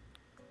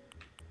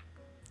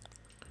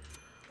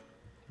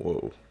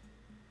 Whoa.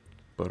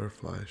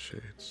 Butterfly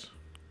shades.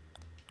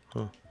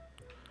 Huh.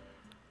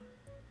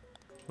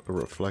 A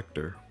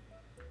reflector.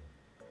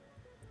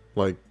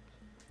 Like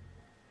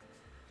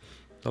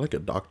a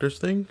doctor's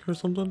thing or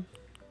something?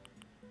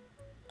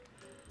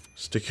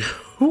 Sticky.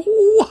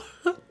 What?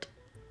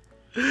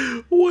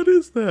 What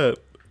is that?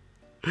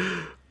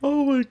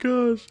 Oh my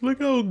gosh.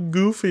 Look how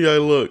goofy I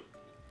look.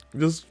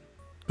 Just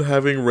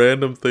having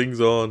random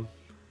things on.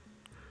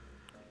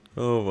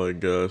 Oh my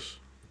gosh.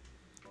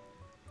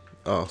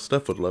 Oh,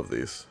 Steph would love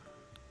these.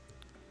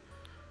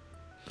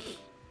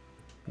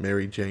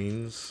 Mary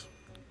Jane's.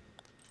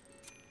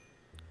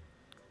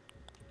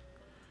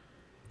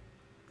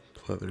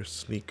 Pleather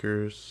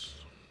sneakers.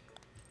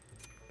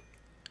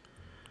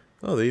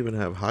 Oh, they even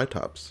have high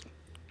tops.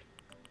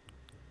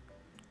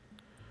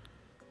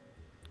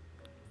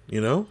 You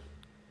know,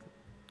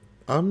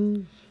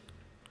 I'm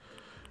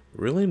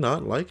really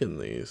not liking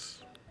these.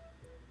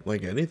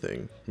 Like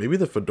anything. Maybe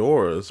the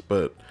fedoras,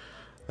 but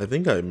I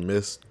think I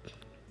missed.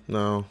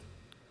 No.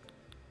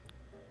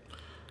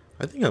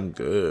 I think I'm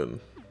good.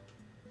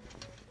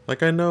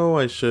 Like, I know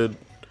I should,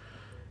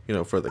 you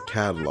know, for the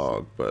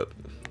catalog, but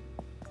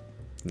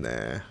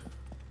nah.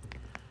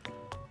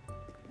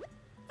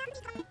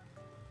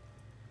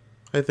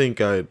 I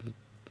think I'd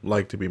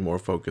like to be more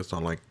focused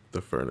on, like,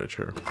 the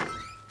furniture.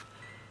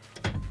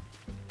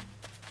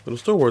 But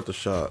it's still worth a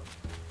shot.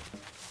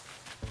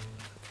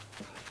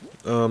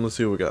 Let's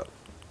see what we got.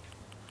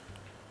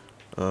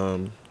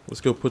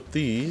 Let's go put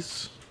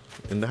these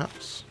in the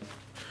house.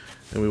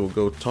 And we will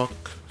go talk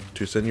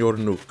to Senor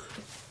Nook.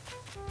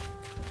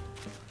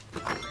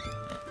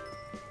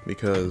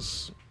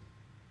 Because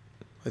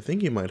I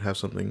think he might have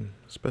something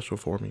special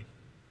for me.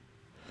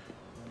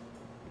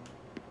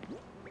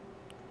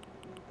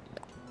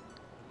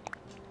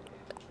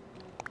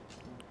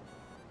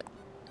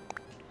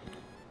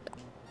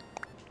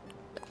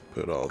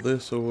 Put all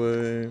this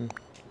away.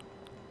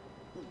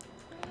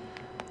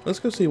 Let's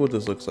go see what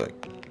this looks like.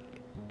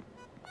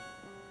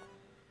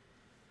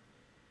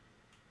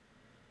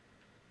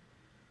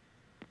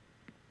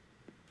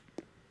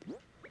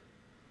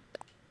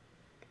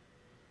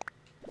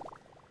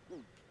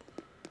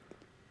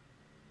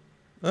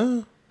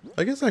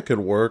 I guess that could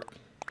work,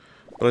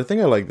 but I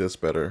think I like this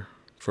better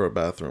for a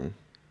bathroom.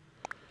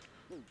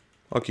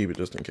 I'll keep it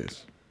just in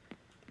case.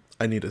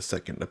 I need a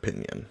second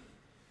opinion.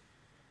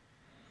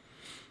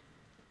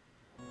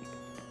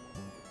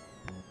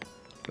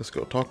 Let's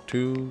go talk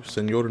to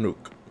Senor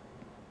Nook.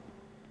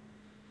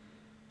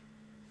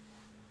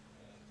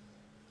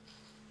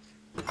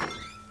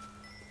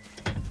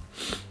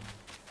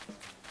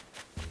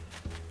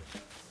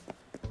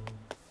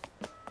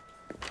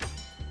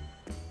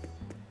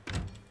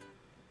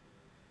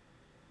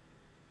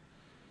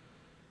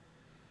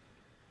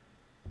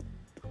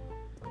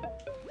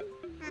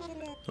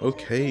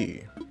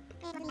 Okay.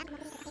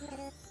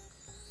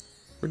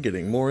 We're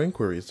getting more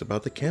inquiries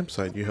about the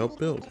campsite you helped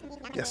build.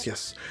 Yes,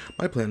 yes.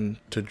 My plan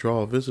to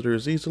draw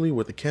visitors easily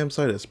with the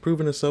campsite has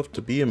proven itself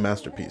to be a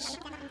masterpiece.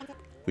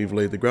 We've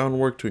laid the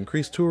groundwork to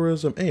increase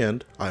tourism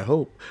and, I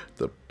hope,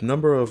 the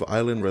number of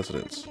island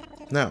residents.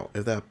 Now,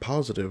 if that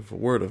positive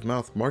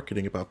word-of-mouth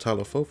marketing about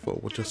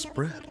Talafofo would just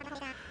spread.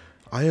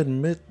 I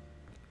admit,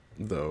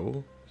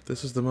 though,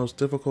 this is the most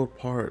difficult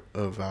part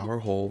of our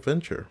whole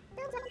venture.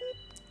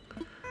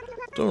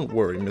 Don't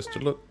worry,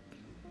 Mr. Look.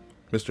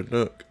 Mr.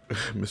 Nook.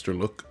 Mr.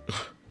 Look.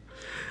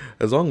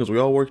 As long as we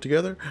all work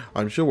together,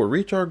 I'm sure we'll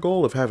reach our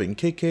goal of having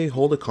KK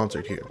hold a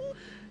concert here.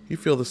 You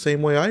feel the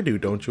same way I do,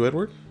 don't you,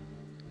 Edward?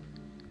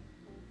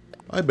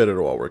 I bet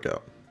it'll all work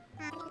out.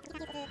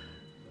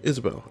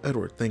 Isabel,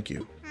 Edward, thank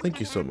you.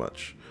 Thank you so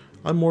much.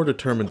 I'm more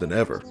determined than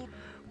ever.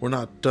 We're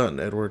not done,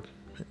 Edward,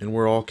 and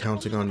we're all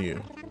counting on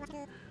you.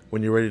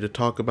 When you're ready to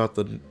talk about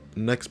the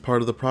next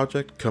part of the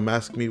project, come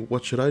ask me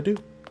what should I do.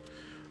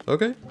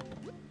 Okay,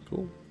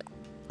 cool.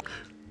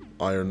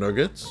 Iron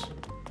nuggets.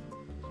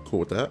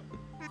 Cool with that.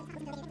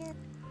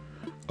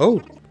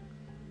 Oh!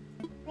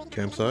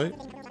 Campsite.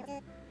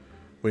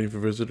 Waiting for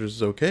visitors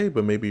is okay,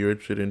 but maybe you're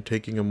interested in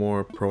taking a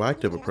more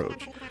proactive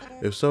approach.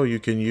 If so, you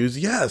can use,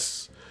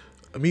 yes!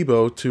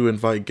 Amiibo to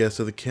invite guests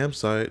to the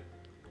campsite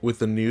with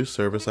the new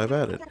service I've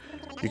added.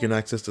 You can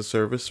access the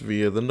service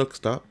via the Nook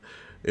Stop.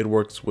 It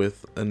works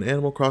with an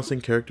Animal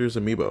Crossing character's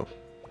Amiibo.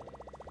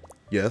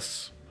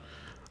 Yes,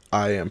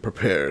 I am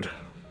prepared.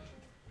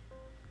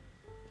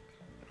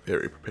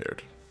 Very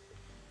prepared.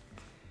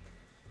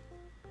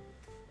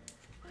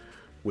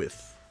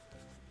 With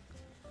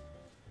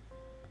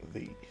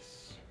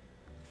these.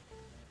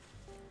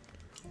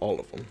 All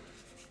of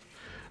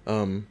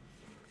them.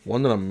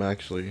 One that I'm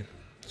actually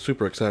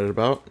super excited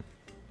about,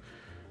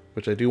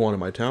 which I do want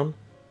in my town,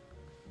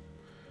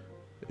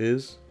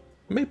 is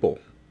Maple.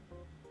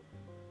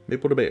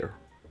 Maple the bear.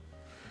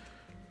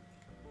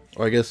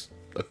 Or I guess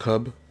a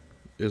cub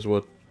is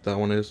what that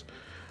one is.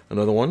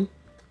 Another one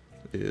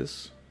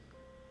is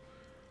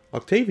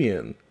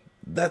Octavian.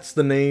 That's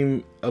the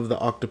name of the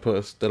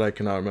octopus that I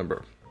cannot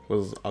remember.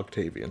 Was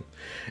Octavian.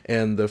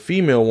 And the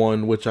female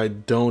one, which I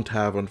don't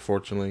have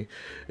unfortunately,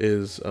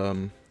 is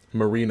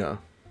Marina.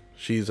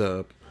 She's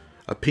a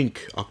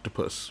pink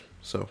octopus.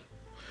 So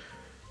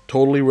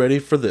totally ready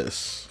for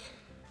this.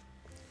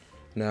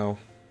 Now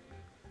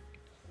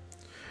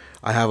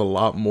I have a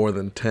lot more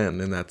than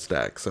 10 in that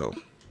stack, so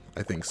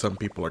I think some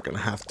people are gonna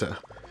have to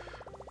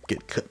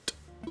get cut.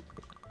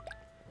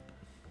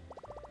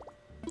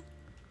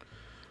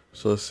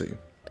 So let's see.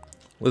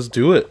 Let's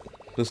do it.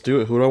 Let's do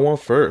it. Who do I want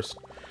first?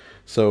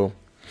 So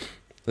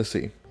let's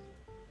see.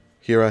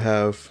 Here I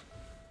have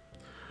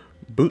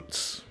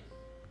Boots,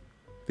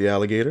 the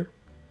alligator.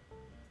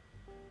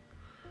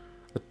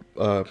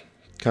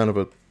 Kind of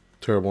a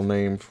terrible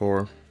name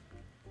for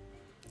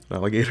an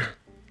alligator.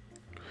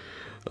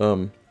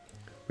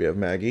 We have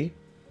Maggie.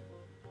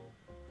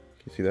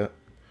 Can you see that?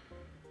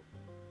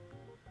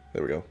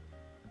 There we go.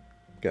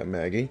 Got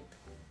Maggie.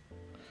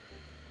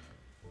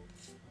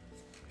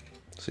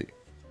 Let's see.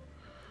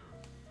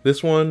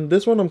 This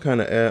one I'm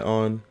kind of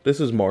on. This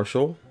is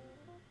Marshall.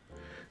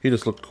 He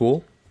just looked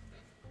cool.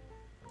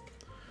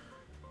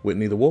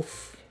 Whitney the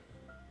wolf.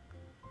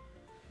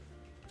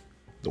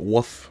 The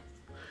wolf.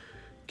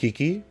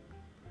 Kiki.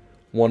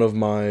 One of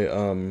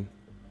my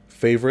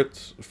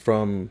favorites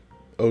from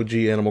OG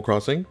Animal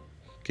Crossing.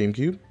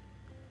 GameCube.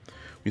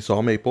 We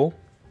saw Maple.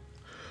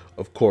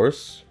 Of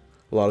course,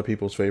 a lot of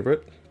people's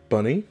favorite,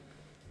 Bunny.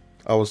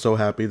 I was so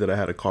happy that I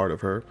had a card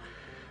of her.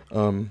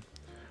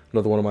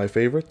 Another one of my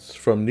favorites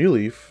from New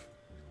Leaf,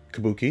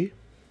 Kabuki.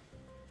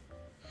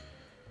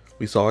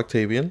 We saw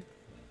Octavian.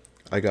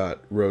 I got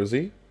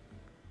Rosie.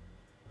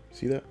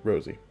 See that?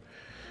 Rosie.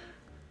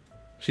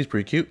 She's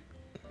pretty cute.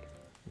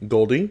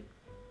 Goldie.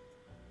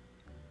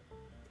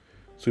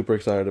 Super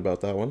excited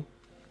about that one.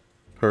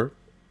 Her.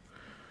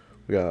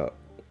 We got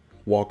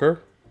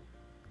Walker.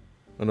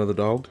 Another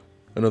dog.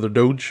 Another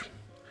Doge.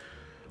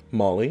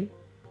 Molly.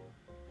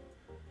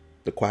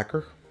 The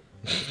Quacker.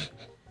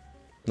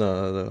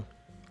 No,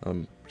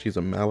 she's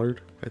a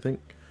mallard, I think.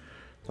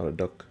 Not a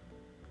duck.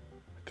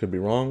 Could be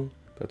wrong.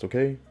 That's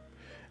okay.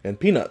 And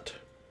Peanut.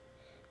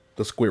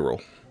 The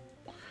squirrel.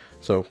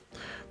 So,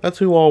 that's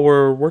who all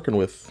we're working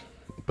with.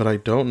 But I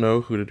don't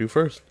know who to do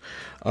first.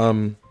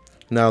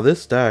 Now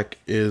this stack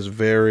is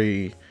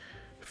very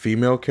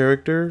female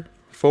character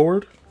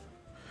forward.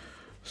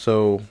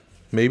 So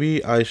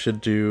maybe I should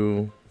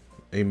do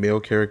a male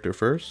character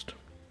first.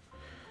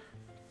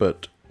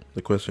 But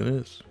the question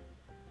is,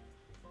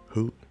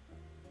 who?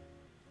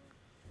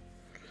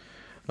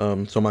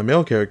 So my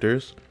male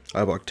characters, I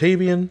have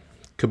Octavian,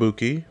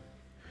 Kabuki,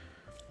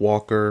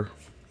 Walker.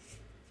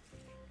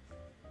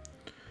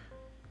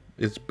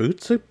 Is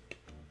Boots a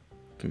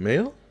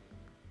male?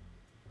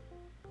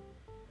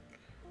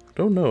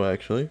 Don't know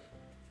actually.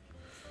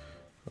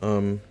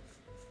 And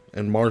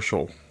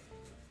Marshall.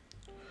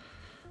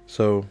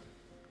 So,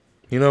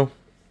 you know,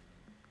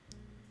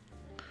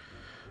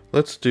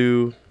 let's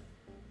do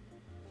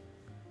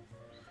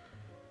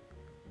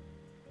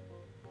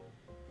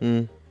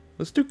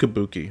let's do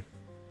Kabuki.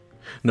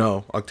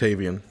 No,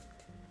 Octavian.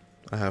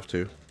 I have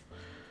to.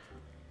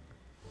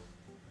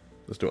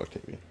 Let's do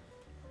Octavian.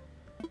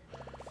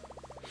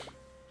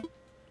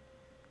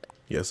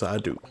 Yes, I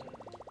do.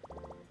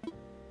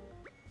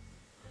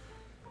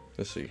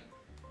 Let's see.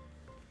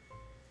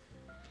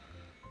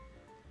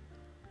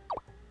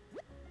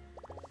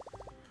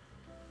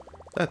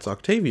 That's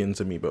Octavian's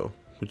amiibo.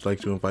 Would you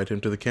like to invite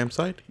him to the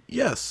campsite?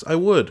 Yes, I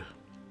would.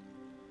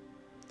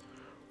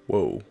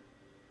 Whoa.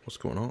 What's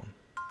going on?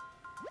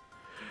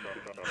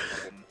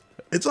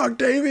 It's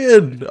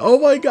Octavian! Oh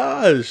my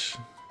gosh!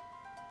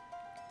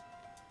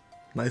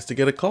 Nice to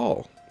get a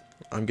call.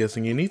 I'm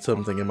guessing you need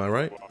something, am I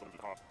right?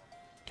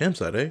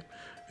 Campsite, eh?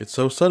 It's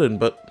so sudden,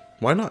 but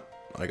why not?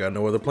 I got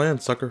no other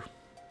plans, sucker.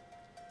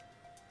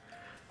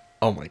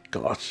 Oh my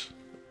gosh.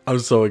 I'm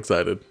so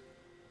excited.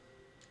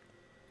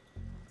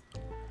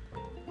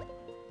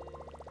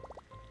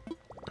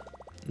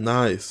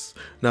 Nice.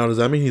 Now, does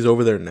that mean he's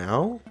over there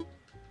now?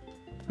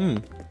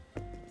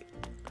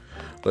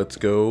 Let's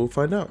go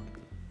find out.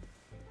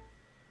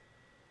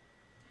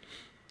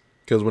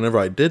 Because whenever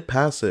I did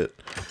pass it,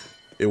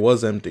 it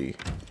was empty.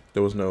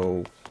 There was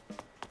no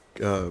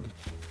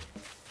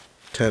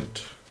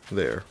tent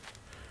there.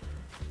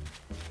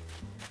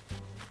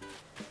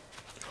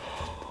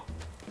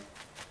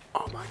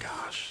 Oh my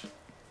gosh.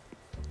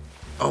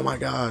 Oh my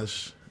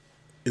gosh.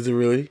 Is it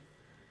really?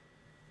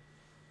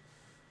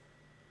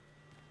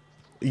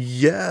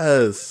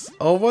 Yes.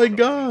 Oh my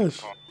gosh.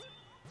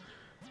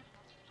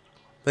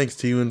 Thanks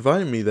to you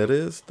inviting me, that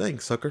is.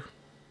 Thanks, sucker.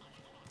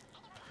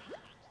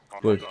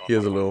 Look, he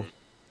has a little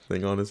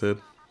thing on his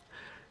head.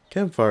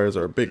 Campfires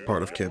are a big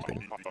part of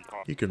camping.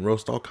 You can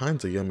roast all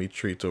kinds of yummy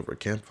treats over a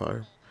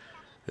campfire.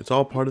 It's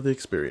all part of the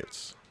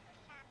experience.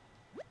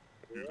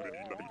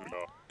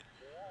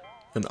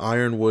 An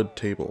ironwood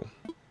table.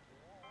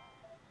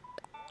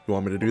 You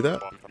want me to do that?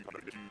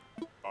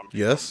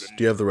 Yes.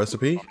 Do you have the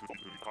recipe?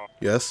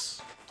 Yes.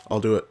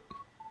 I'll do it.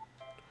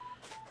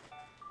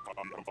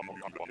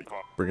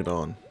 bring it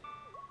on.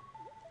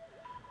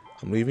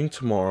 I'm leaving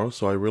tomorrow,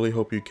 so I really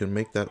hope you can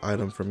make that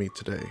item for me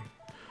today.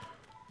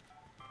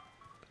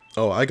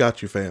 Oh, I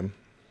got you, fam.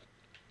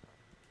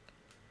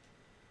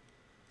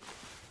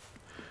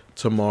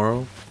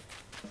 Tomorrow?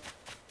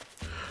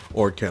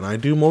 Or can I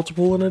do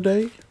multiple in a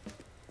day?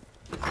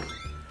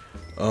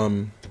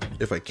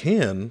 If I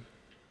can,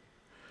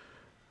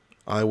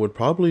 I would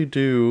probably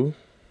do...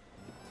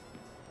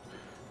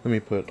 Let me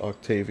put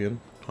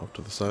Octavian off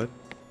to the side.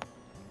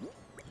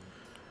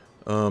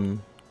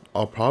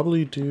 I'll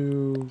probably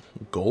do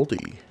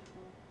Goldie.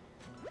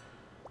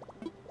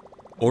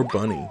 Or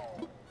Bunny.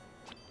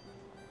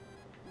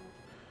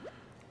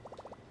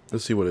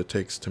 Let's see what it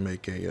takes to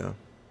make a,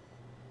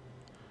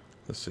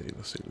 let's see.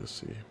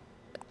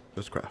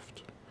 Let's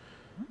craft.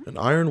 An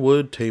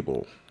ironwood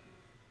table.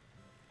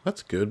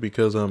 That's good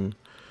because,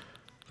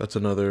 that's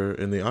another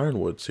in the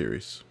ironwood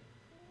series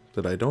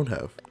that I don't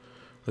have.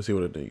 Let's see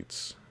what it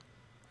needs.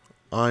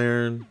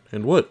 Iron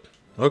and wood.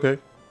 Okay.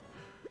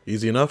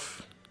 Easy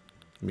enough.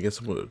 Let me get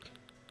some wood.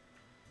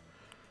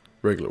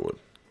 Regular wood.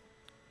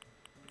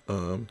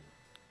 Let's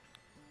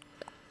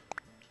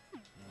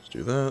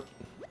do that.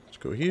 Let's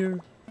go here.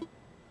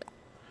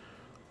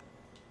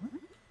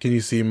 Can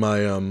you see my,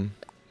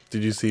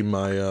 did you see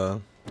my,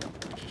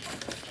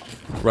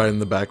 right in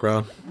the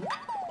background?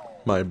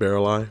 My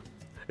barrel eye?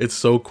 It's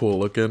so cool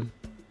looking.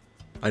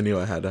 I knew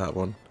I had to have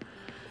one.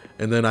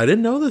 And then I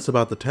didn't know this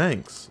about the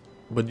tanks,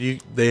 but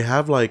they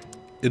have like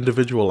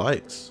individual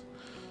lights.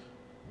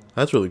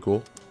 That's really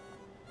cool.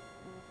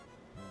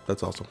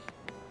 That's awesome.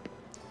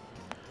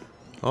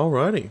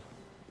 Alrighty.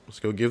 Let's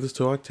go give this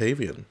to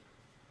Octavian.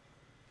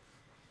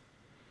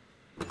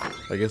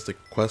 I guess the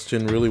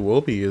question really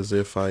will be is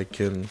if I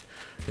can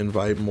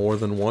invite more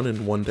than one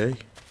in one day.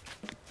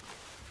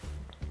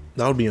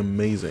 That would be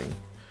amazing.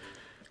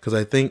 Because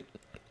I think...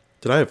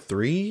 Did I have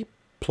 3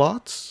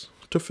 plots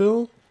to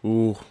fill?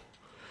 Ooh.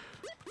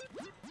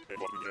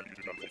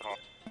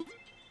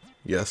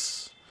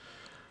 Yes.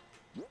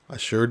 I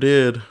sure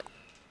did.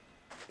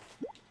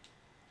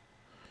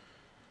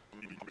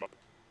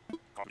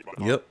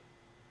 Yep.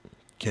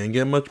 Can't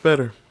get much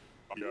better.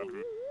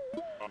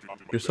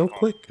 You're so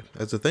quick.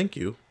 As a thank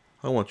you,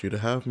 I want you to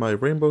have my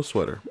rainbow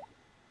sweater.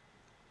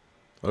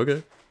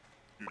 Okay.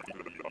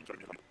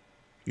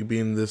 You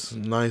being this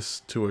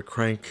nice to a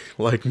crank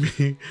like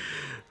me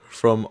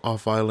from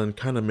off island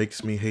kind of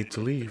makes me hate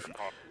to leave.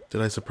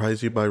 Did I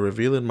surprise you by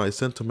revealing my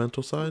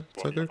sentimental side,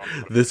 sucker?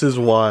 This is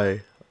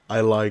why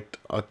I liked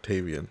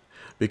Octavian.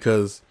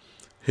 Because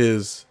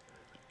his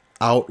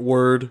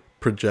outward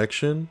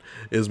projection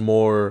is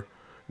more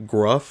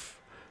gruff,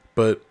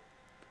 but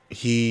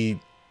he's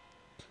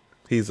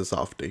a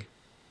softie.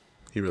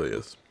 He really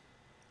is.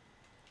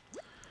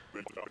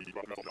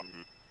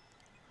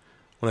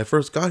 When I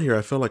first got here,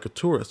 I felt like a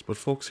tourist, but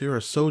folks here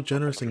are so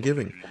generous and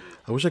giving.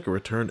 I wish I could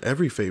return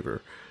every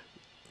favor.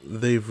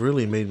 They've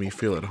really made me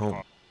feel at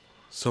home.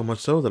 So much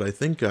so that I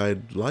think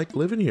I'd like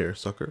living here,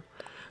 sucker.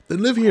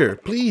 Then live here,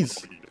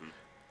 please!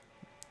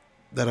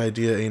 That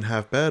idea ain't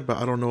half bad, but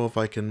I don't know if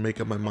I can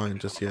make up my mind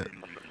just yet.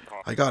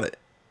 I got it.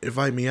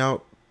 Invite me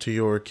out to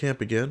your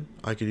camp again.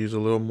 I could use a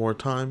little more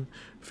time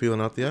feeling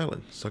out the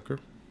island, sucker.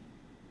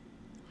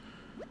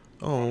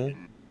 Oh.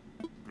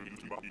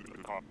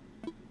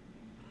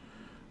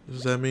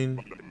 Does that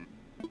mean...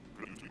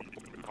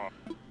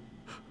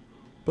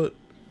 But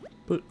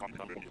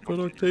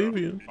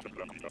Octavian.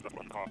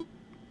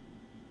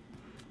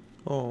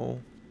 Oh.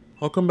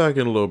 I'll come back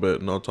in a little bit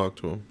and I'll talk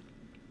to him.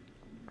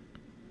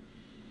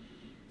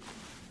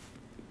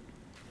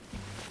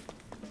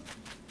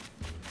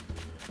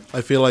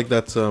 I feel like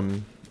that's a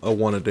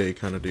one a day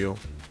kind of deal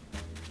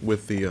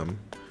with the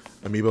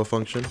Amiibo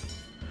function.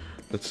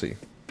 Let's see.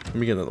 Let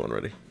me get another one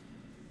ready.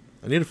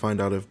 I need to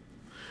find out if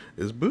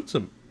is Boots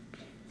a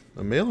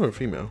male or a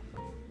female.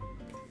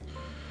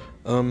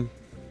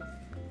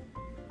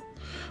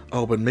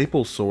 Oh, but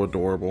Maple's so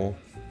adorable.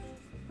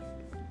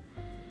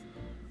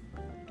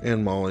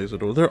 And Molly's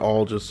adorable. They're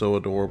all just so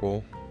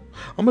adorable.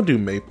 I'm gonna do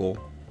Maple.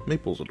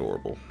 Maple's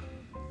adorable.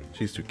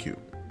 She's too cute.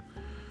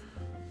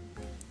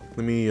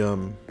 Let me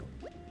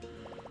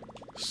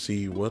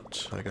see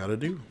what I gotta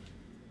do.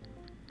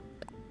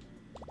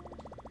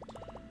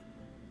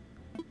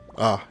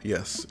 Ah,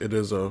 yes, it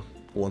is a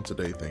once a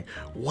day thing.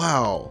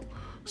 Wow.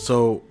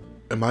 So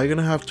am I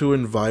gonna have to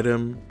invite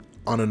him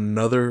on a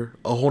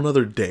whole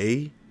nother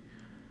day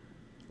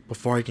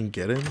before I can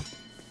get him?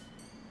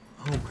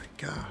 Oh my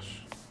gosh.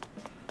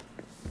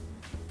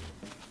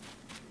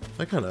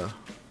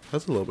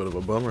 That's a little bit of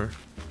a bummer.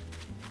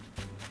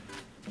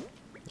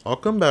 I'll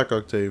come back,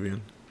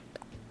 Octavian.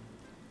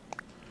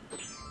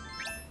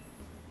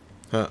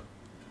 Huh.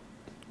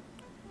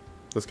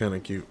 That's kind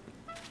of cute.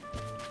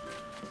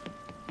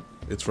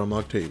 It's from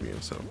Octavian,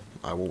 so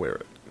I will wear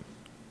it.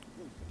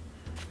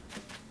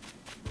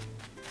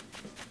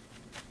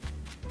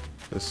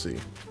 Let's see.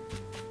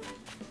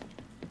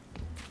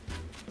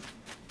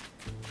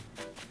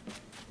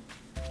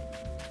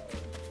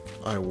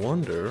 I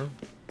wonder...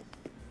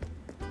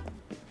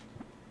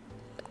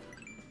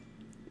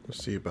 Let's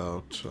see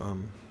about,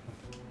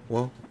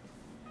 well,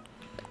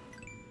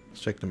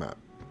 let's check the map.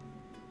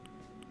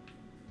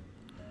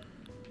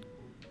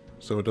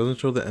 So it doesn't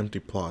show the empty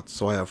plots.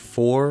 So I have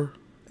 4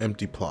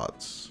 empty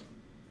plots.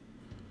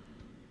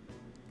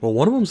 Well,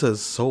 one of them says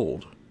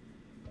sold.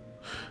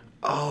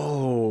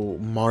 Oh,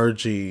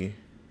 Margie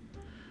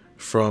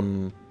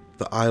from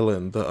the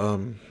island.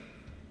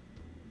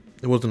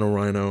 It wasn't a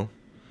rhino.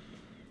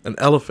 An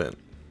elephant.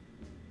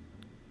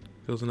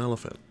 It was an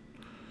elephant.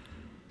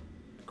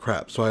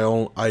 Crap.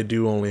 So I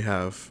do only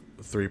have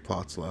 3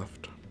 plots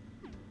left.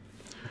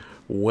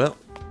 Well,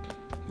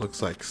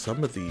 looks like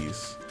some of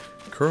these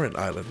current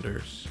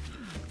islanders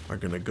are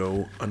gonna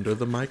go under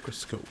the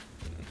microscope.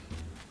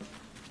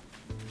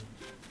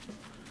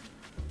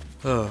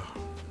 Oh,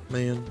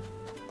 man.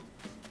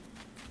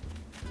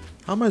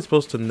 How am I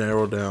supposed to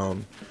narrow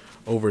down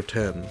over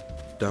 10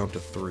 down to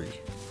 3?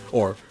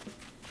 Or,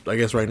 I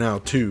guess right now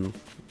 2,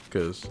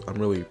 because I'm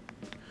really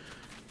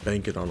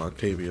banking on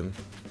Octavian.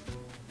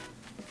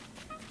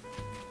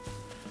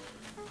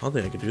 I don't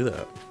think I can do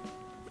that.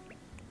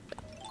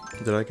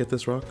 Did I get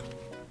this rock?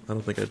 I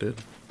don't think I did.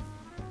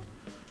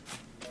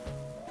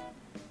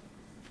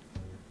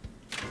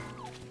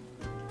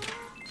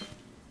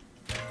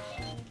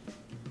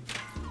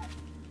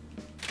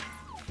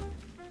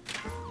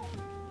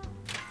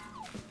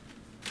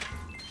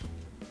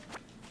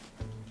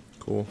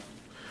 Cool.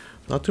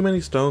 Not too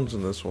many stones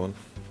in this one.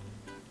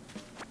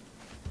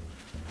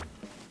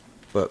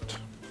 But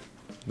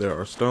there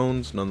are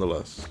stones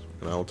nonetheless,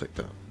 and I will take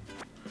that.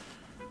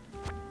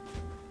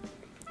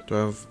 Do I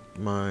have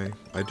my...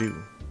 I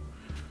do.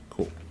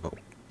 Cool. Oh,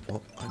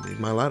 well, I need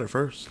my ladder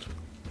first.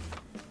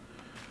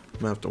 I'm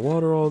gonna have to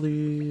water all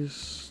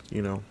these,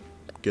 you know,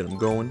 get them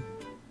going.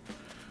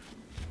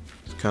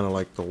 It's kind of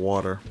like the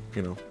water,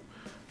 you know,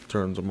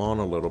 turns them on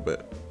a little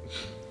bit.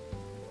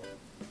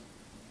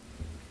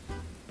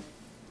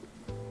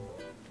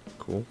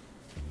 Cool.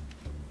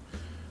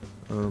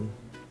 Let's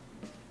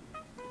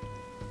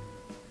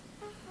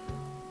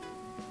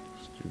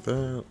do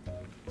that.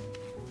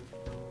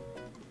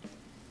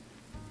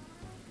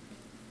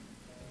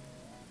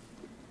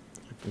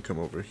 I can come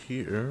over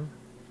here.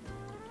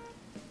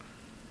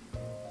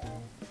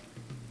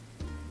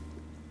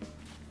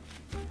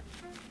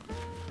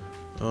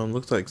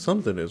 Looks like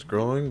something is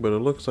growing, but it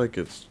looks like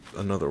it's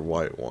another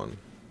white one.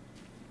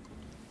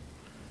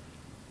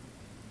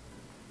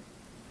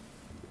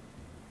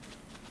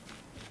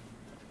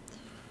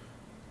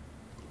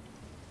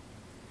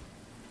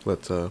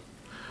 Let's, I'll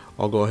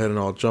go ahead and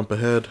I'll jump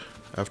ahead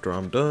after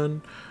I'm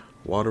done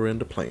watering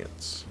the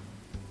plants.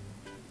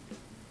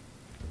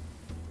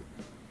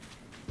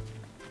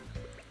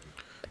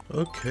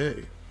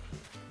 Okay,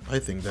 I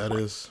think that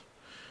is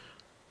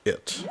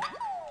it.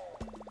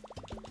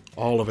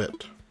 All of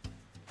it.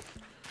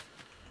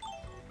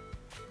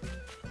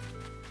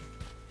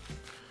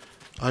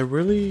 I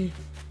really,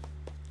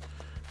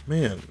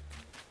 man,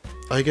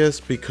 I guess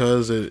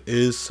because it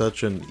is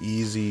such an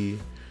easy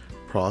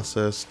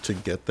process to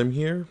get them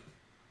here,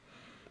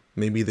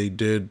 maybe they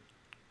did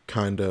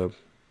kind of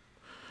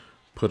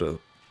put a,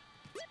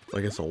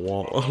 I guess, a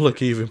wall. Oh, look,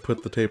 he even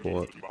put the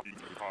table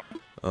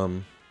up.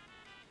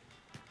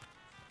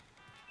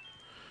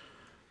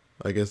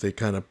 I guess they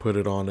kind of put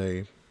it on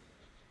a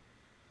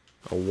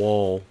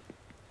wall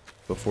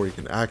before you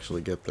can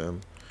actually get them,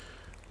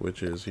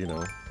 which is, you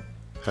know,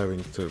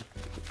 having to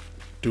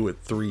do it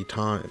 3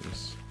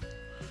 times.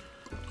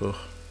 Ugh,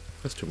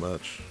 that's too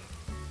much.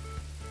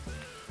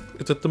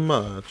 It's too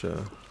much.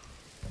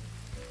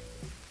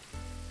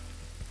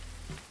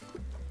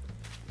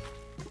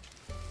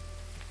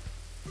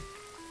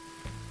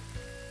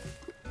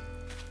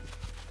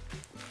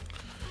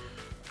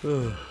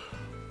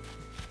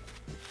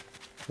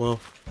 Well,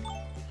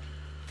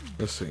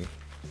 let's see.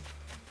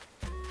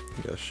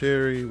 We got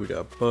Sherry, we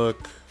got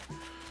Buck.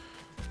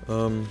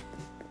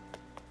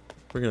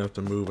 We're gonna have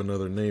to move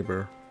another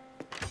neighbor.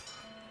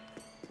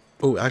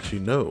 Oh,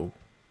 actually, no.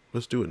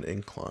 Let's do an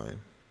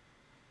incline.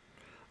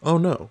 Oh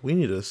no, we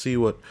need to see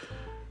what,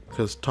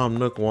 because Tom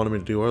Nook wanted me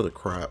to do other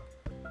crap.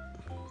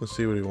 Let's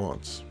see what he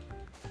wants.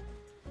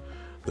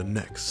 The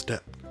next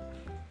step.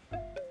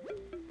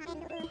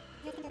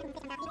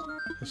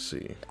 Let's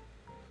see.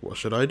 What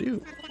should I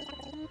do?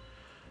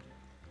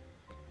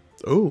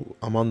 Oh,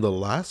 I'm on the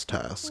last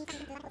task.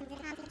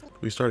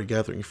 We started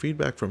gathering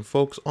feedback from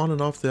folks on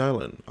and off the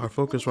island. Our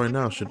focus right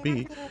now should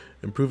be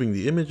improving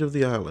the image of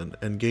the island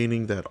and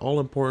gaining that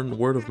all-important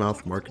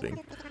word-of-mouth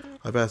marketing.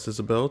 I've asked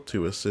Isabel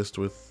to assist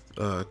with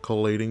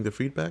collating the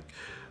feedback,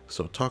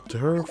 so talk to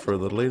her for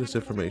the latest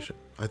information.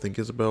 I think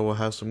Isabel will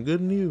have some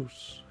good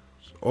news,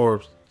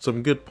 or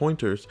some good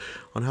pointers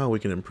on how we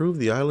can improve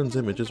the island's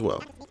image as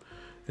well.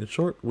 In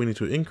short, we need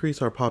to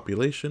increase our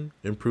population,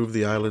 improve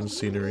the island's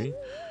scenery,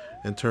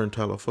 and turn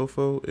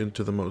Talafofo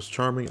into the most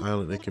charming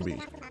island it can be.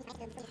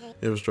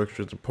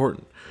 Infrastructure is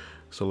important,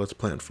 so let's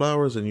plant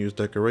flowers and use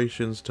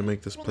decorations to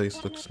make this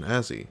place look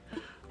snazzy.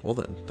 Well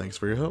then, thanks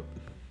for your help.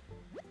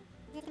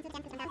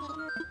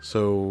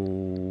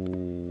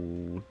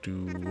 So,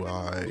 do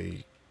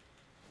I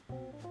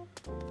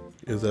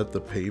Is that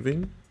the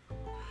paving?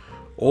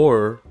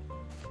 Or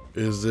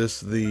is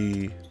this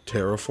the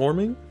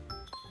terraforming?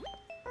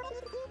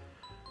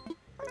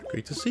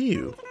 Great to see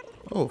you.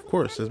 Oh, of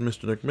course, as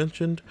Mr. Nick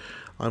mentioned,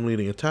 I'm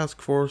leading a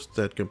task force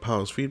that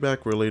compiles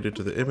feedback related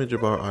to the image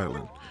of our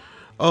island.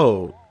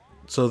 Oh,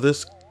 so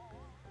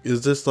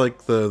is this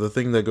like the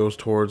thing that goes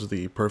towards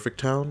the perfect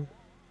town?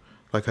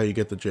 Like how you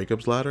get the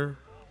Jacob's ladder,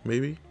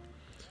 maybe?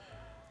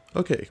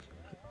 Okay,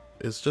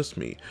 it's just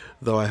me,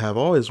 though I have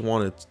always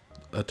wanted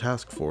a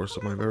task force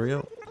of my very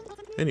own.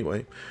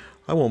 Anyway,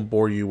 I won't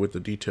bore you with the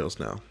details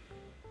now,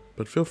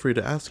 but feel free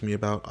to ask me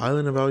about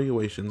island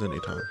evaluations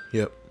anytime.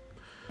 Yep,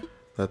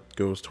 that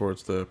goes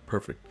towards the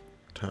perfect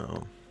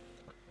town.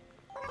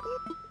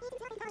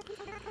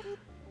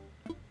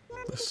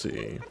 Let's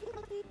see.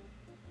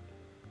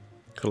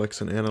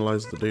 Collects and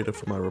analyzes the data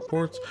for my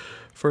reports.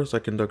 First, I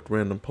conduct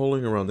random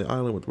polling around the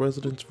island with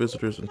residents,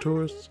 visitors, and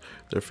tourists.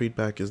 Their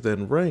feedback is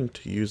then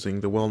ranked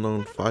using the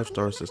well-known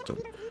 5-star system.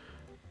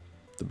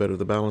 The better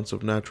the balance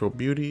of natural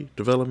beauty,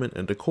 development,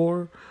 and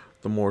decor,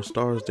 the more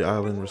stars the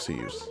island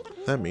receives.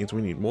 That means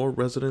we need more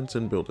residents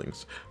and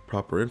buildings,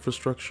 proper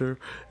infrastructure,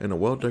 and a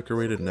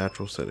well-decorated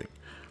natural setting.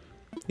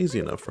 Easy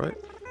enough, right?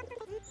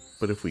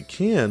 But if we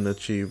can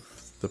achieve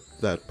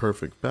that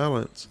perfect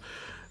balance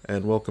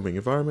and welcoming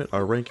environment,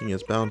 our ranking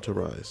is bound to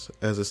rise.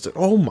 As it's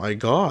oh my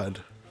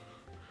god!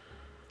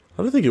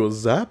 I don't think it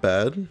was that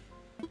bad.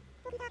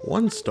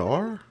 1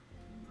 star?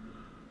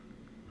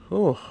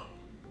 Oh.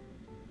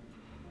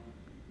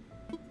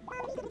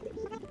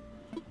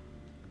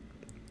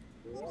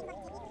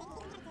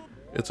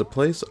 It's a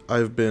place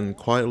I've been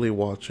quietly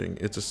watching.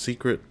 It's a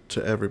secret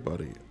to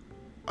everybody.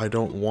 I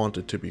don't want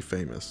it to be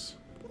famous.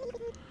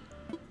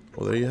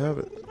 Well, there you have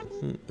it.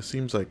 It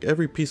seems like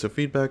every piece of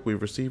feedback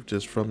we've received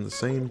is from the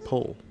same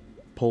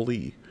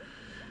pollee.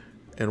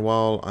 And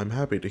while I'm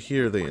happy to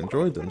hear they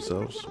enjoyed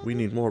themselves, we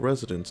need more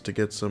residents to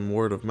get some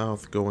word of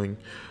mouth going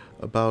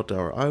about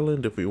our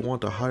island if we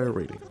want a higher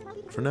rating.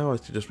 For now, I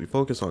suggest we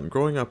focus on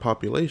growing our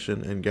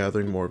population and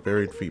gathering more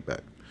varied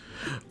feedback.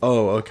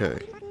 Oh, okay.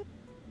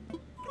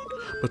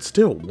 But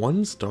still,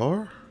 1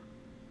 star?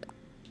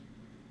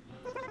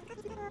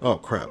 Oh,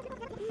 crap.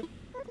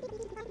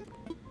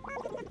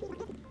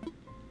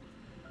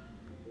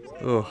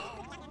 Ugh.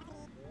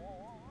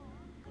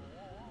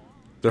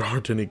 There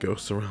aren't any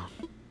ghosts around.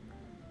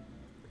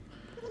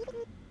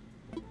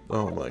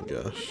 Oh my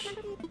gosh.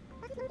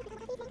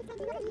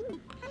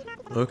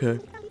 Okay.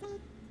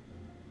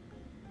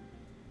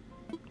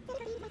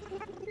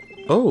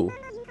 Oh.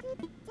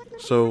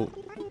 So.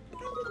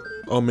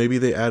 Oh, maybe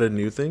they added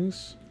new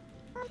things?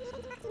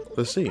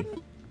 Let's see.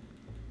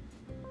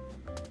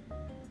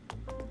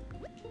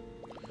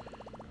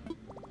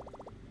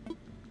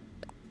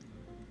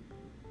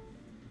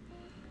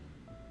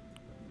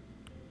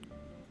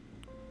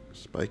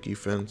 Spiky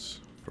fence,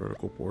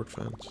 vertical board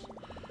fence.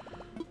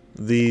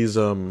 These,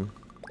 I'm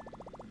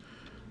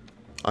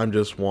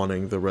just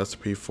wanting the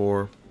recipe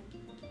for.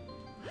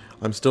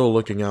 I'm still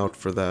looking out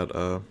for that,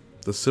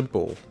 the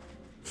simple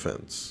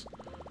fence.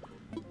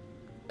 I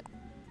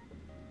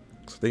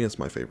think it's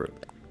my favorite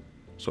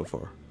so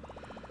far.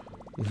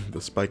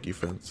 The spiky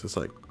fence is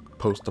like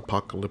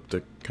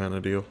post-apocalyptic kind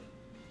of deal.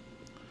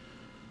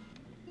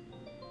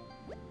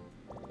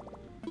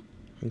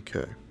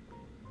 Okay.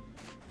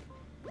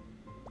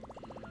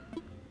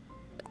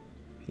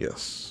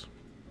 Yes.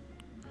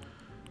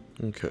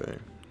 Okay.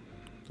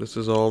 This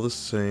is all the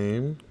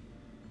same.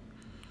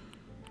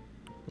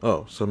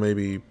 Oh, so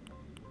maybe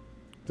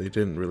they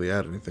didn't really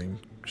add anything.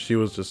 She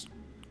was just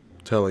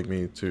telling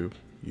me to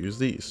use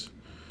these.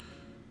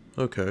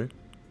 Okay.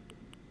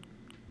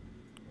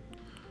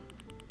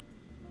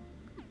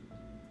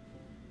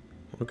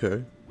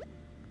 Okay.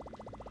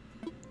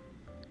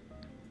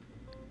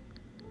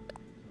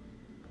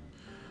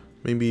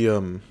 Maybe,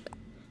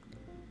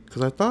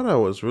 because I thought I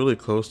was really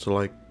close to,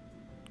 like,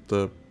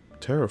 the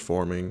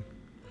terraforming.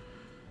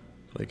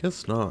 But I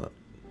guess not.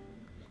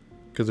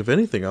 Because if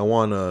anything, I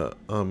want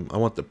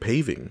the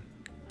paving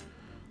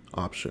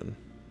option.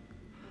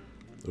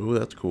 Ooh,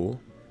 that's cool.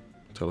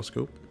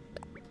 Telescope.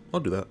 I'll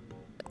do that.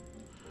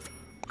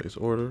 Place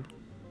order.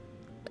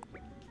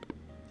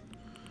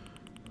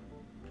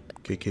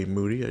 KK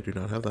Moody, I do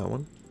not have that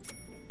one.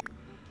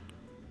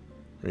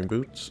 Green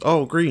boots.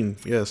 Oh, green.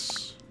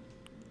 Yes.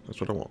 That's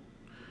what I want.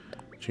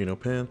 Chino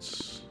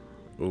pants.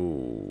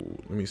 Oh,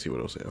 let me see what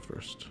else they have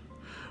first.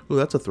 Ooh,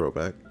 that's a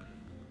throwback.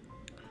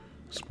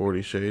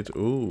 Sporty shades.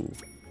 Ooh.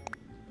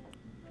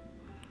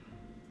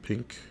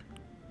 Pink.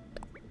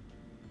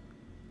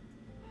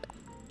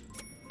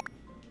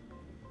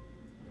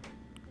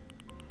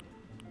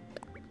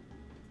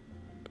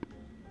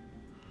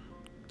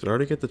 Did I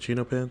already get the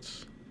chino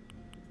pants?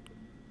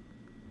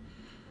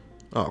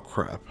 Oh,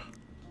 crap.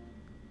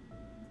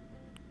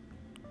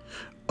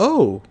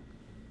 Oh!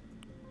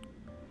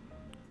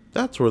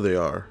 That's where they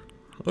are.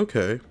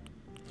 Okay.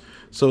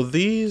 So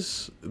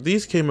these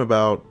came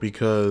about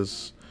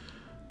because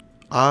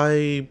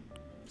I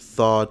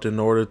thought in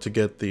order to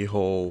get the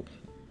whole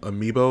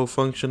Amiibo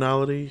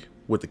functionality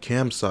with the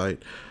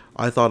campsite,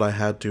 I thought I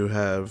had to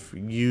have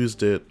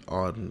used it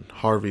on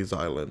Harvey's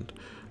Island.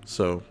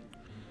 So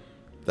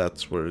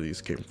that's where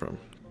these came from.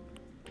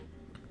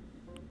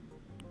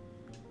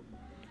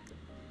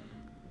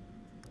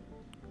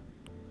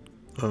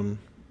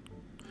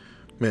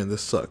 Man,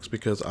 this sucks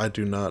because I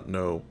do not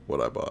know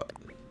what I bought.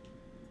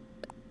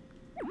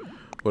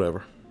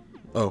 Whatever.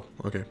 Oh,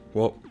 okay.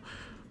 Well,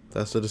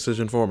 that's the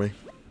decision for me.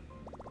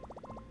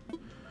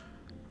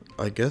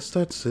 I guess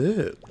that's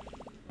it.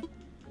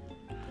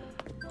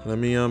 Let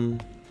me, Oh.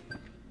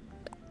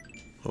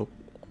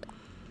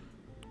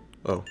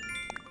 Oh.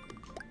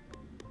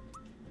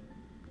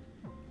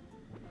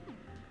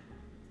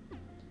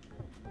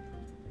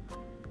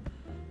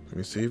 Let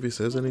me see if he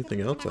says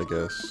anything else, I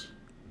guess.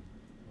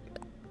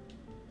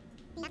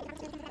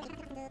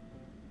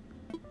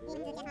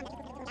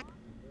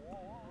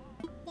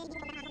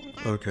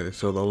 Okay,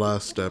 so the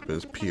last step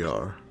is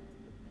PR.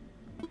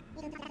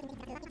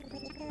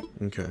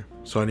 Okay,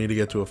 so I need to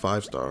get to a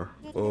 5-star.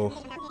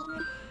 Oh.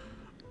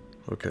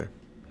 Okay,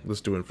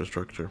 let's do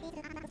infrastructure.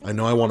 I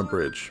know I want a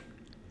bridge.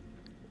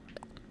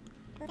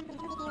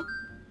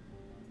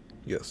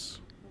 Yes.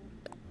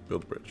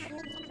 Build a bridge.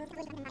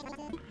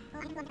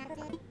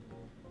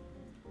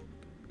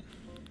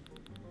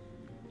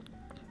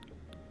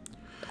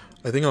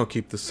 I think I'll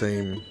keep the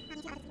same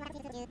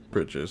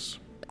bridges.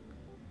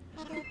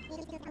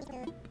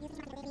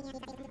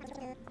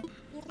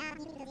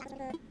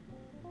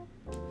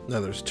 Now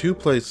there's 2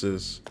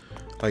 places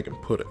I can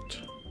put it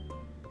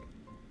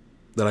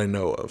that I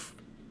know of,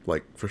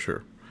 like for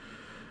sure.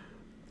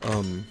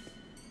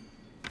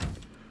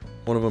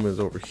 One of them is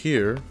over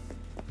here.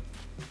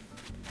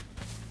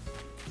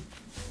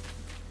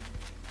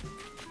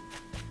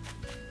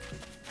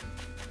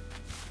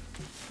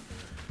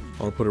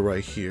 I'll put it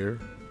right here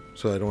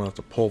so I don't have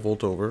to pole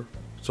vault over.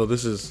 So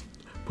this is,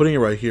 putting it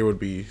right here would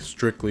be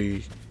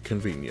strictly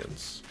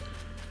convenience.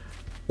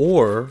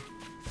 Or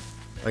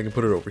I can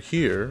put it over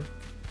here,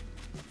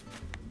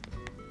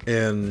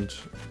 and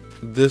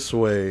this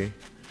way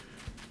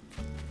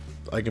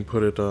I can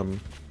put it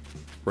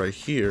right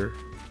here,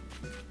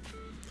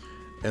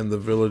 and the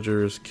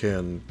villagers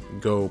can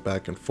go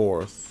back and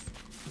forth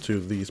to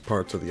these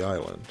parts of the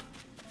island.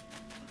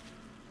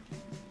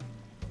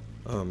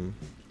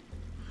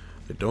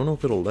 I don't know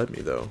if it'll let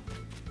me though,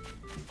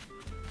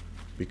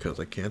 because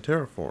I can't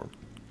terraform.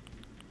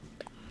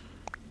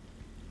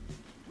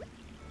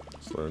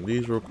 Let's learn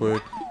these real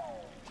quick.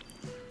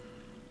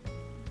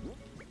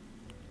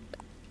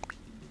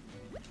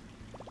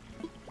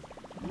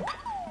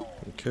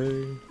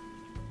 Okay.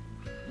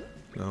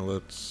 Now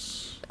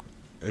let's...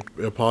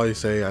 It'll probably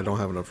say I don't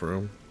have enough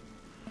room.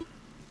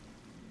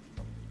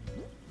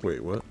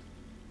 Wait, what?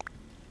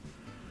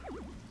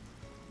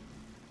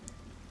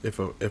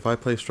 If I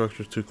place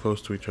structures too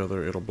close to each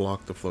other, it'll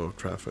block the flow of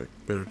traffic.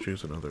 Better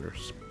choose another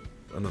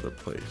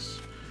place.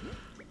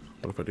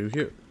 What if I do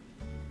here?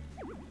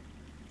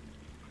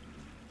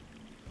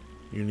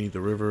 You need the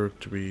river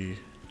to be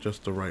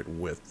just the right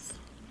width.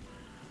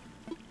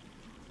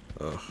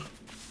 Ugh.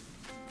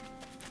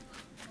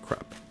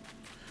 Crap.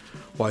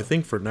 Well, I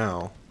think for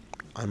now,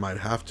 I might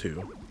have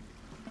to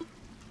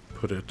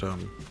put it,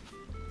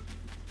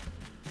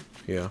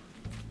 yeah.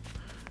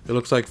 It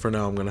looks like for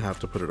now I'm gonna have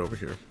to put it over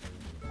here.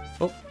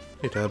 Oh,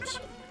 hey Tabs.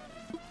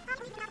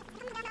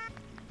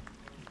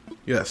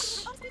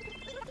 Yes.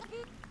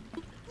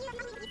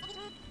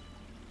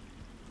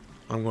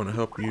 I'm gonna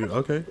help you.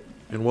 Okay.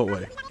 In what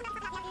way?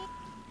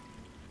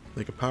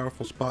 Make a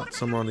powerful spot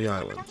somewhere on the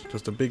island.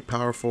 Just a big,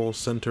 powerful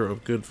center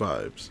of good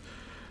vibes.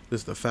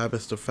 This is the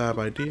fabbest of fab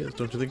ideas,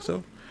 don't you think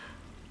so?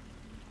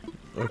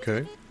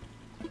 Okay.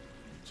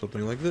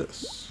 Something like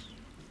this.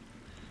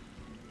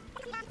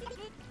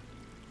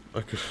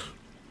 Okay.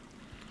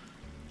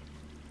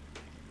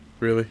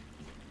 Really?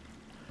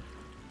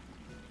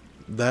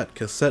 That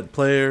cassette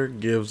player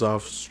gives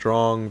off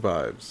strong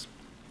vibes.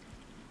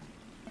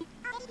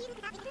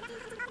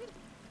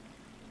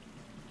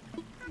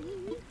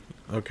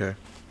 Okay.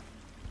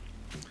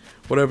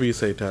 Whatever you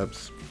say,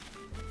 Tabs.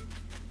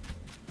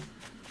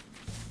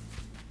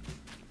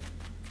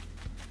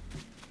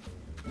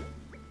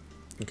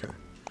 Okay.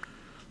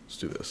 Let's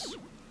do this.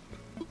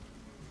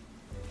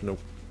 Nope.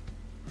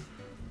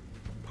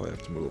 Probably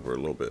have to move over a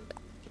little bit.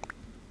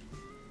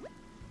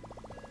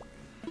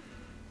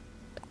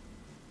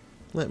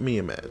 Let me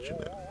imagine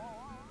it.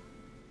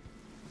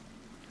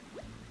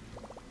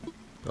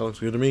 That looks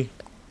good to me.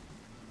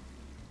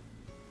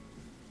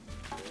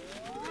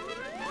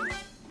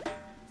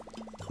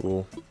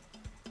 Cool.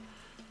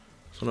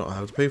 So no, I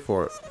have to pay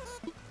for it.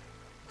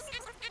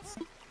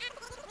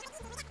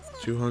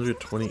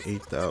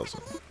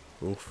 228,000.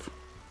 Oof.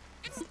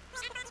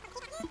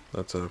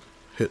 That's a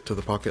hit to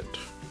the pocket.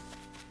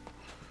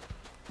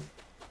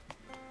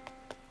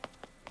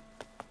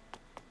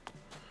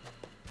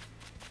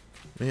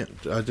 Man,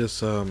 I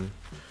just,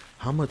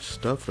 how much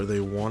stuff are they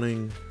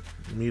wanting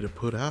me to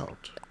put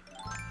out?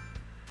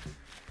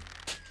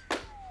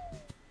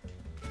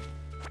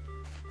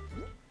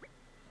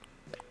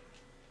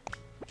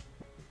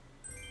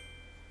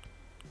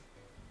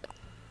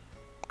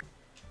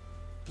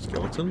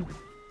 skeleton?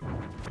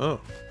 Oh.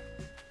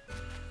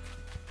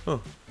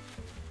 Oh.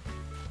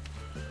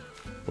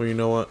 Well, you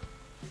know what?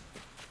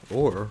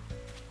 Or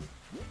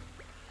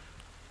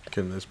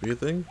can this be a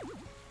thing?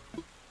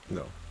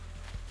 No.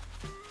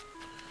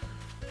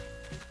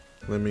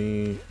 Let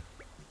me...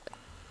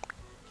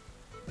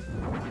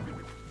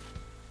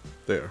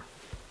 There.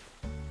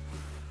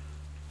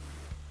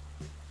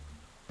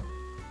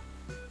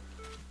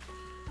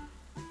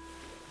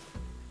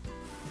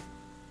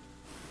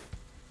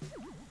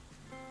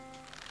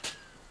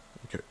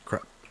 Okay,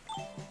 crap.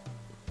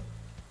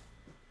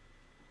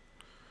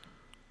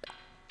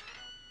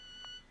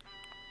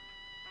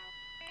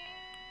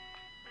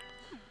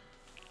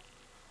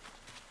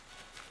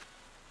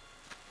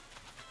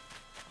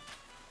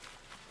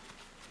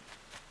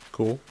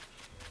 Cool.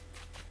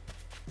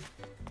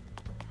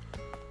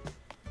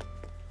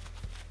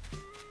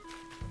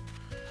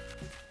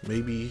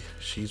 Maybe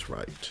she's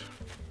right.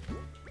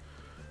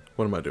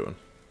 What am I doing?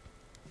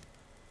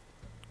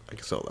 I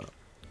can sell that.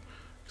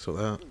 Sell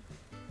that.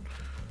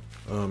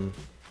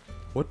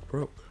 What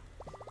broke?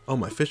 Oh,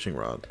 my fishing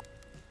rod.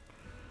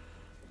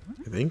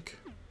 I think.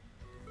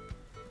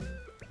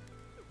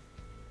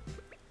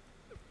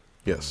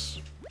 Yes.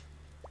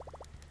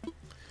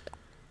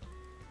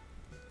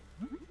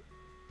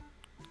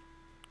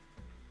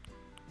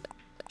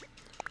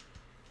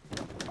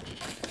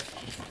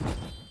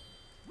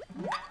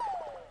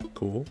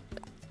 Cool.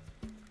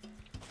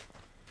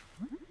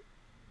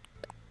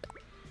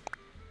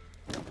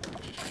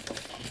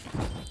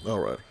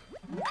 Alright.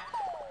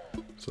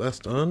 So that's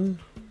done.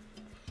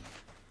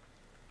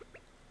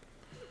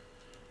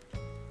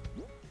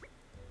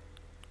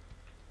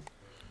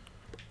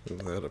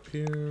 Move that up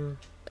here.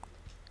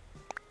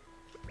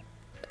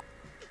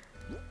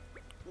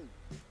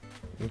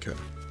 Okay.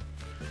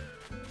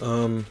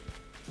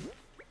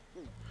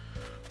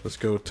 Let's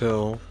go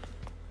tell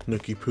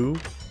Nookie Poo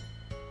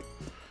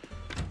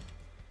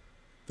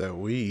that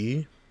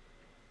we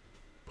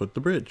put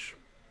the bridge.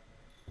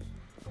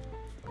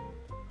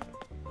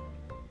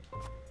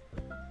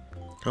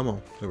 Come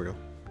on, there we go.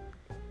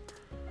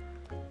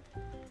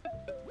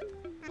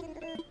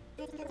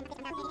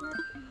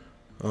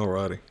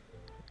 Alrighty.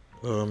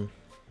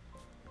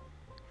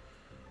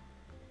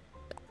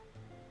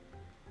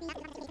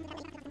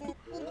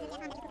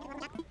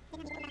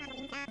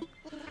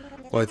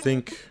 Well, I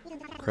think...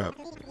 Crap.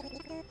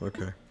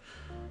 Okay.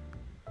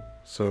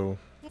 So...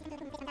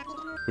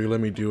 Will you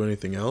let me do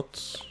anything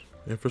else?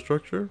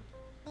 Infrastructure?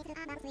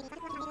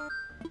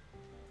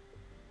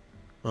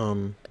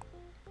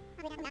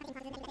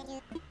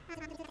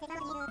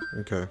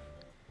 Okay.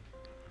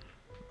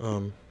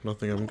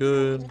 Nothing, I'm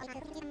good.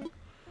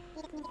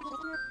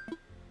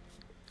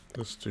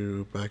 Let's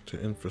do back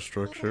to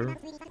infrastructure.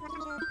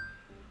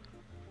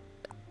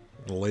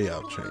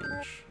 Layout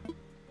change.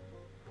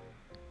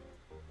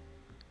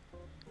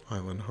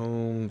 Island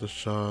home, the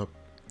shop,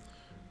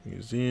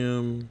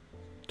 museum,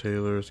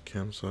 tailor's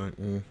campsite.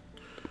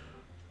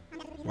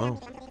 Wow.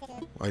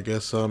 I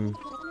guess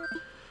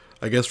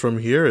from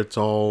here it's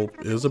all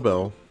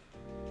Isabelle.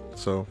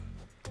 So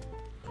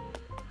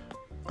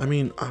I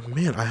mean,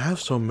 man, I have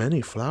so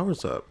many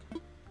flowers up.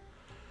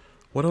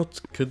 What else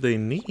could they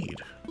need?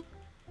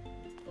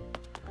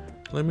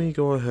 Let me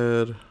go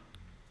ahead.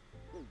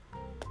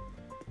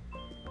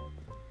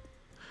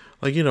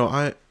 Like, you know,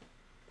 I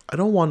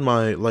don't want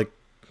my, like,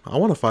 I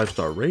want a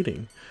 5-star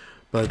rating,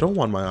 but I don't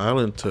want my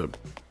island to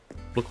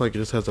look like it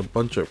just has a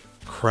bunch of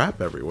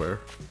crap everywhere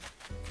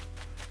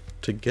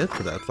to get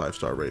to that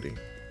 5-star rating.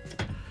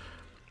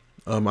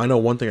 I know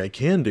one thing I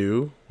can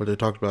do, what they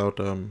talked about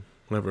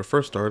whenever it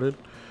first started,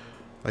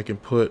 I can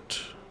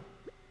put,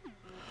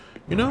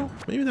 you know,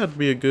 maybe that'd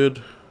be a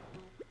good,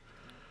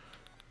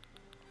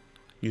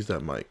 use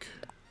that mic.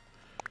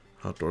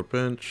 Outdoor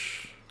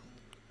bench.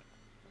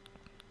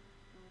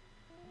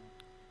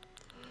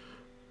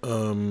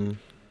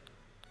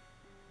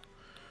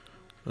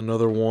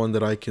 Another one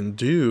that I can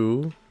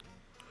do,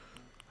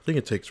 I think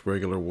it takes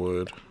regular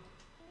wood.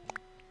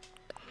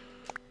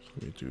 So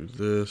let me do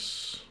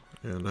this,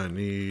 and I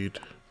need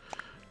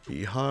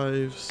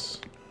beehives.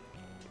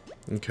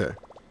 Okay,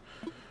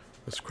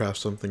 let's craft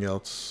something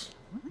else.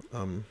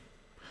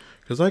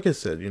 Because like I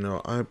said, you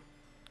know,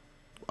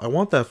 I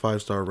want that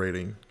 5-star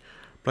rating,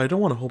 but I don't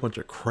want a whole bunch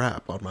of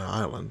crap on my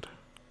island.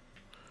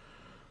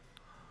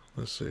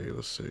 Let's see.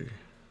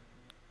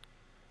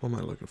 What am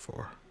I looking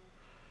for?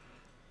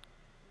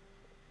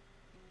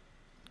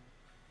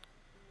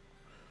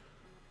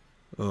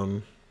 What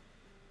am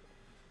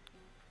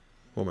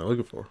I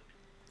looking for?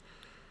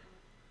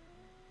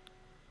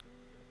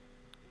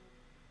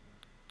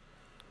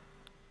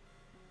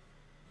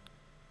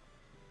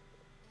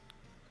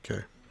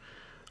 Okay.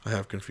 I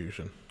have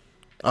confusion.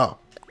 Oh.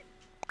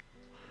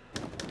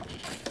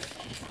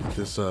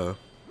 This,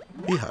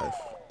 beehive.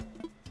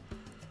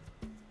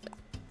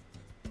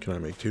 Can I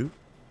make 2?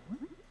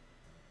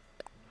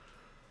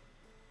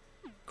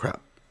 Crap.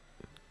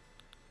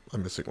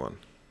 I'm missing one.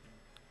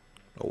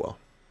 Oh well.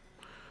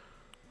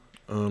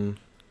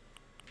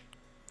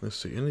 Let's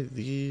see, any of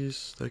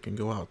these that can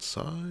go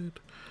outside?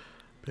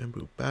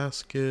 Bamboo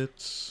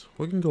baskets.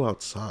 What can go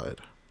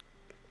outside?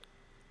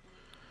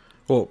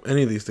 Well,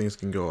 any of these things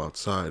can go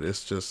outside.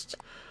 It's just,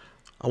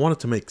 I want it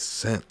to make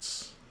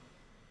sense.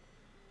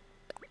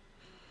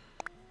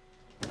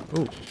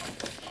 Oh,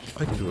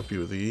 I can do a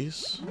few of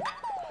these.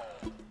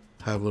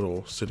 Have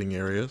little sitting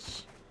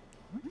areas.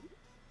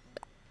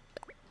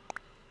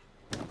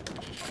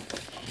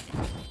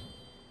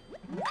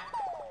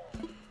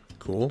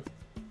 Cool.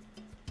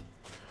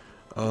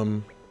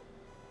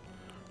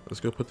 Let's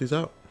go put these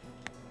out.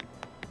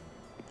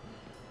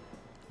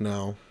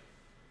 Now,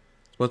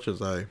 as much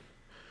as I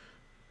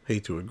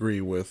hate to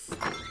agree with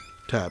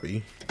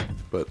Tabby,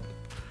 but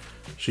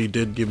she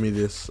did give me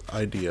this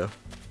idea,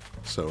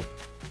 so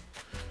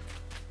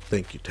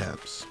thank you,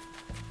 Tabs.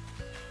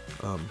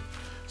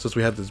 Since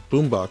we have this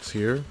boombox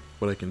here,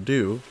 what I can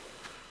do,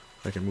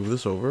 I can move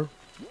this over,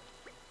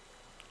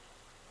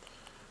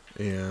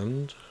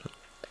 and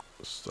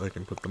I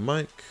can put the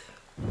mic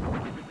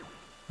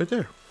right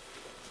there.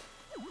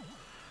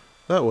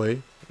 That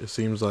way, it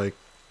seems like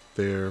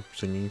they're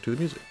singing to the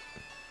music.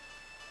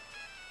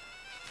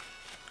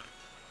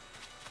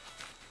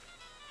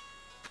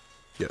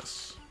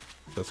 Yes,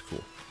 that's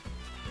cool.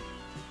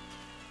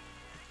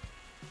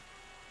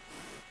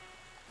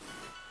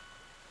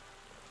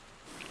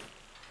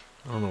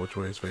 I don't know which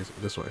way it's facing.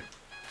 This way.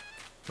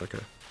 Okay.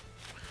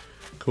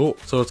 Cool.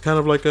 So it's kind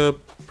of like a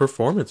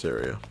performance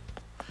area.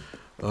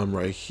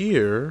 Right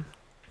here,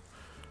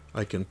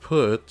 I can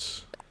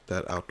put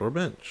that outdoor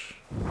bench.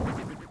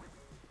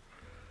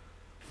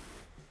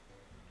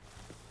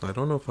 I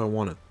don't know if I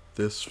want it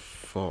this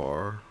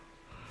far.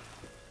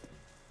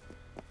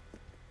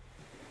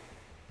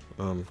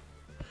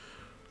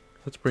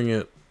 Let's bring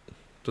it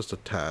just a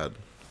tad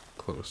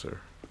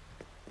closer.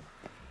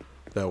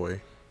 That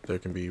way, there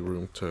can be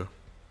room to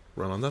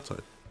run on that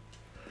side.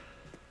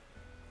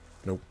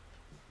 Nope.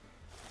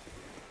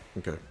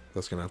 Okay,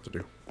 that's gonna have to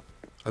do.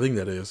 I think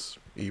that is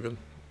even.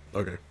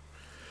 Okay.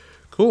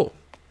 Cool.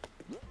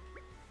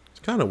 It's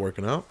kind of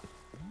working out.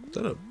 Is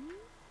that a...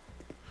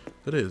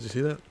 That is. You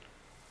see that?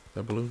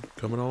 That balloon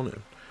coming on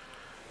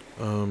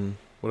in.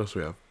 What else do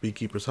we have?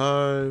 Beekeeper's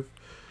hive.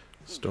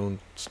 Stone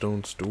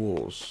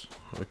stools.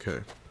 Okay.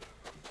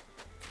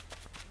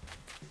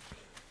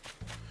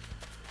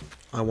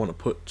 I want to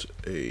put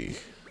a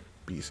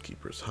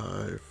beekeeper's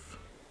hive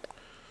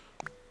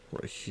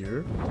right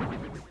here.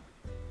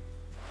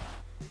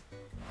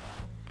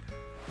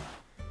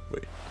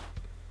 Wait.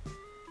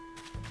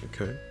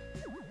 Okay.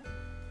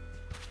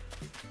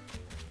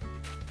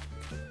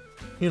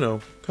 You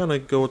know, kind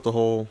of go with the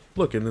whole...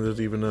 Look, and there's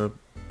even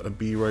a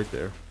bee right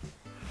there.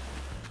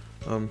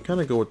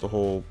 Kind of go with the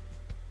whole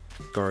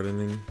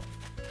gardening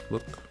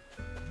look.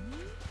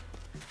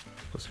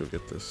 Let's go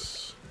get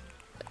this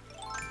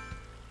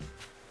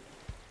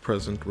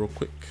present real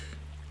quick.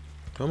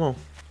 Come on.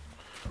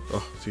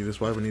 Oh, see, this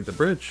is why we need the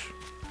bridge.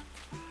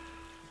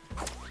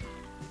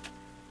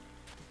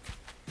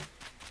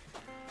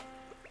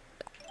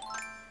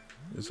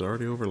 Is it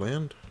already over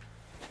land?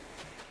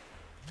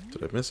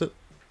 Did I miss it?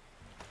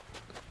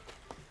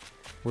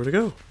 Where'd it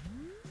go?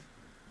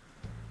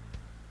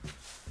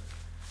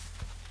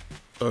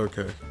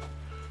 Okay.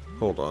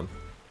 Hold on.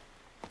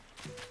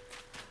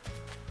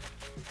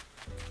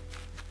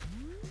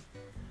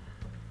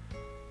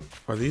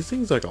 Are these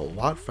things like a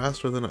lot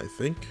faster than I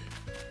think?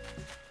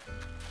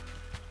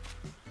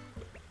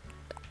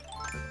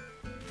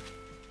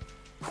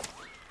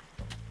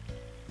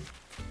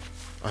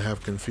 I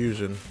have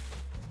confusion.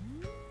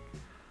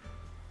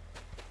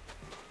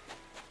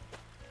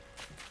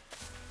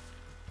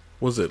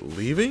 Was it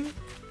leaving?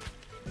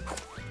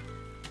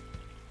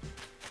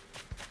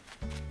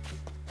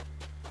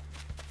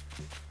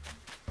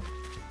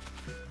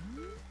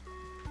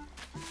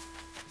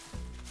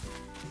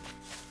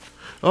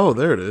 Oh,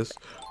 there it is.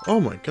 Oh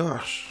my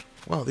gosh.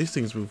 Wow, these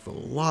things move a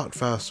lot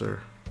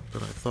faster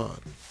than I thought.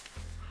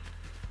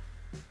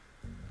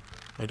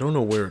 I don't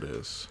know where it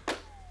is.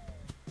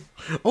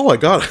 Oh, I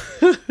got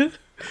it.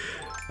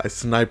 I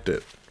sniped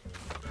it.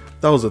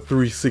 That was a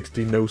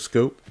 360 no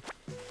scope.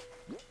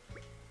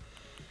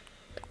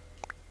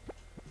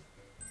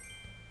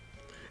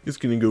 It's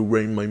gonna go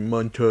right in my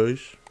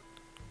montage.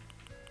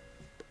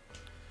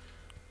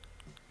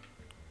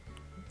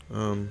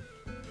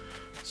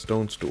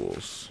 Stone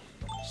stools.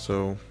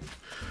 So,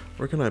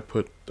 where can I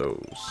put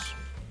those?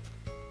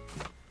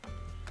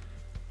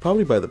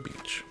 Probably by the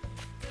beach.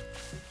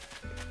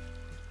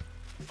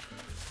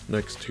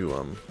 Next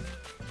to,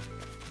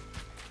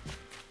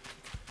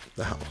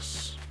 the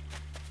house.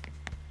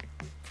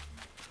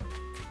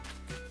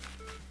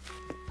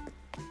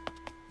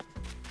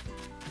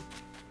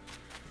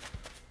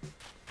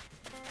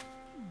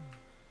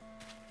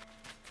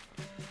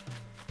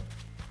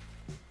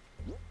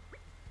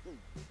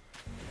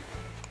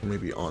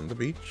 Maybe on the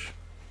beach.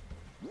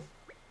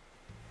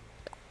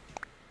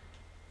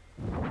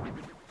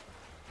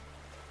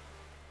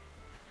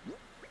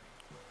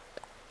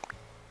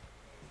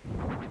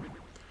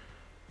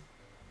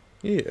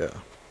 Yeah.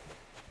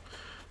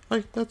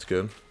 Like, that's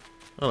good.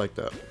 I like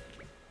that.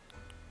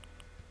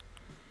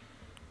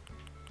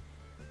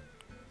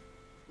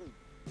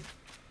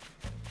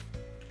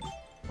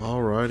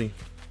 Alrighty.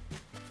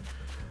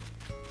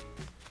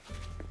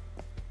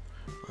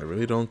 I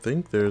really don't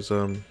think there's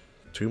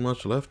too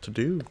much left to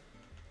do.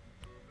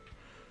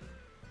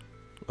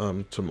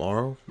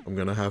 Tomorrow I'm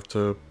gonna have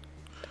to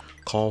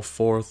call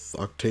forth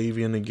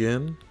Octavian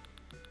again.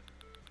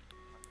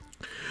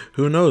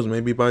 Who knows,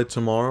 maybe by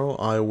tomorrow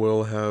I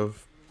will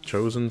have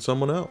chosen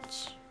someone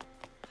else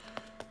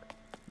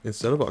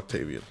instead of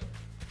Octavian,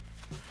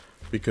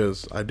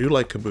 because I do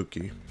like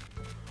Kabuki,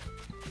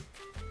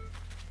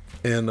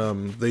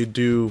 and they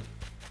do,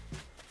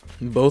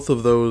 both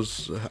of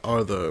those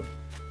are the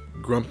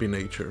grumpy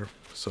nature,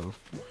 so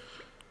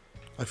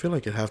I feel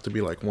like it'd have to be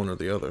like one or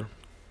the other.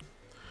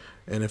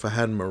 And if I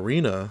had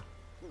Marina,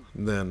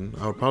 then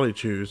I would probably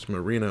choose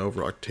Marina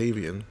over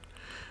Octavian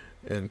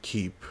and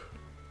keep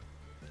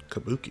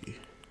Kabuki.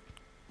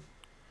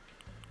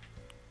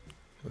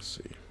 Let's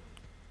see.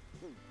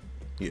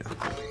 Yeah.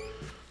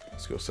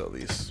 Let's go sell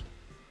these.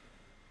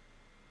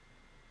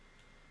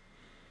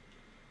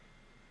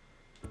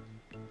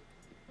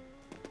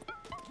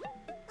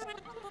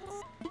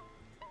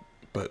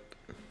 But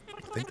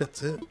I think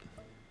that's it.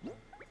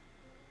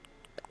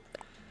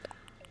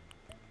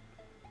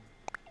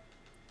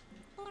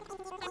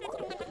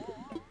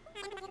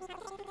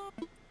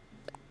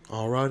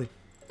 Alrighty.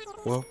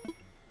 Well,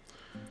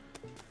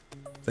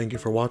 thank you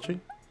for watching.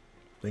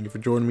 Thank you for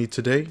joining me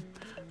today.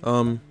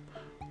 A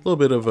little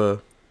bit of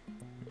a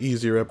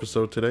easier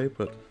episode today,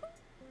 but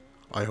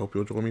I hope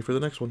you'll join me for the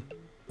next one.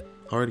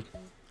 Alrighty.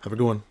 Have a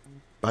good one.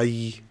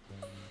 Bye.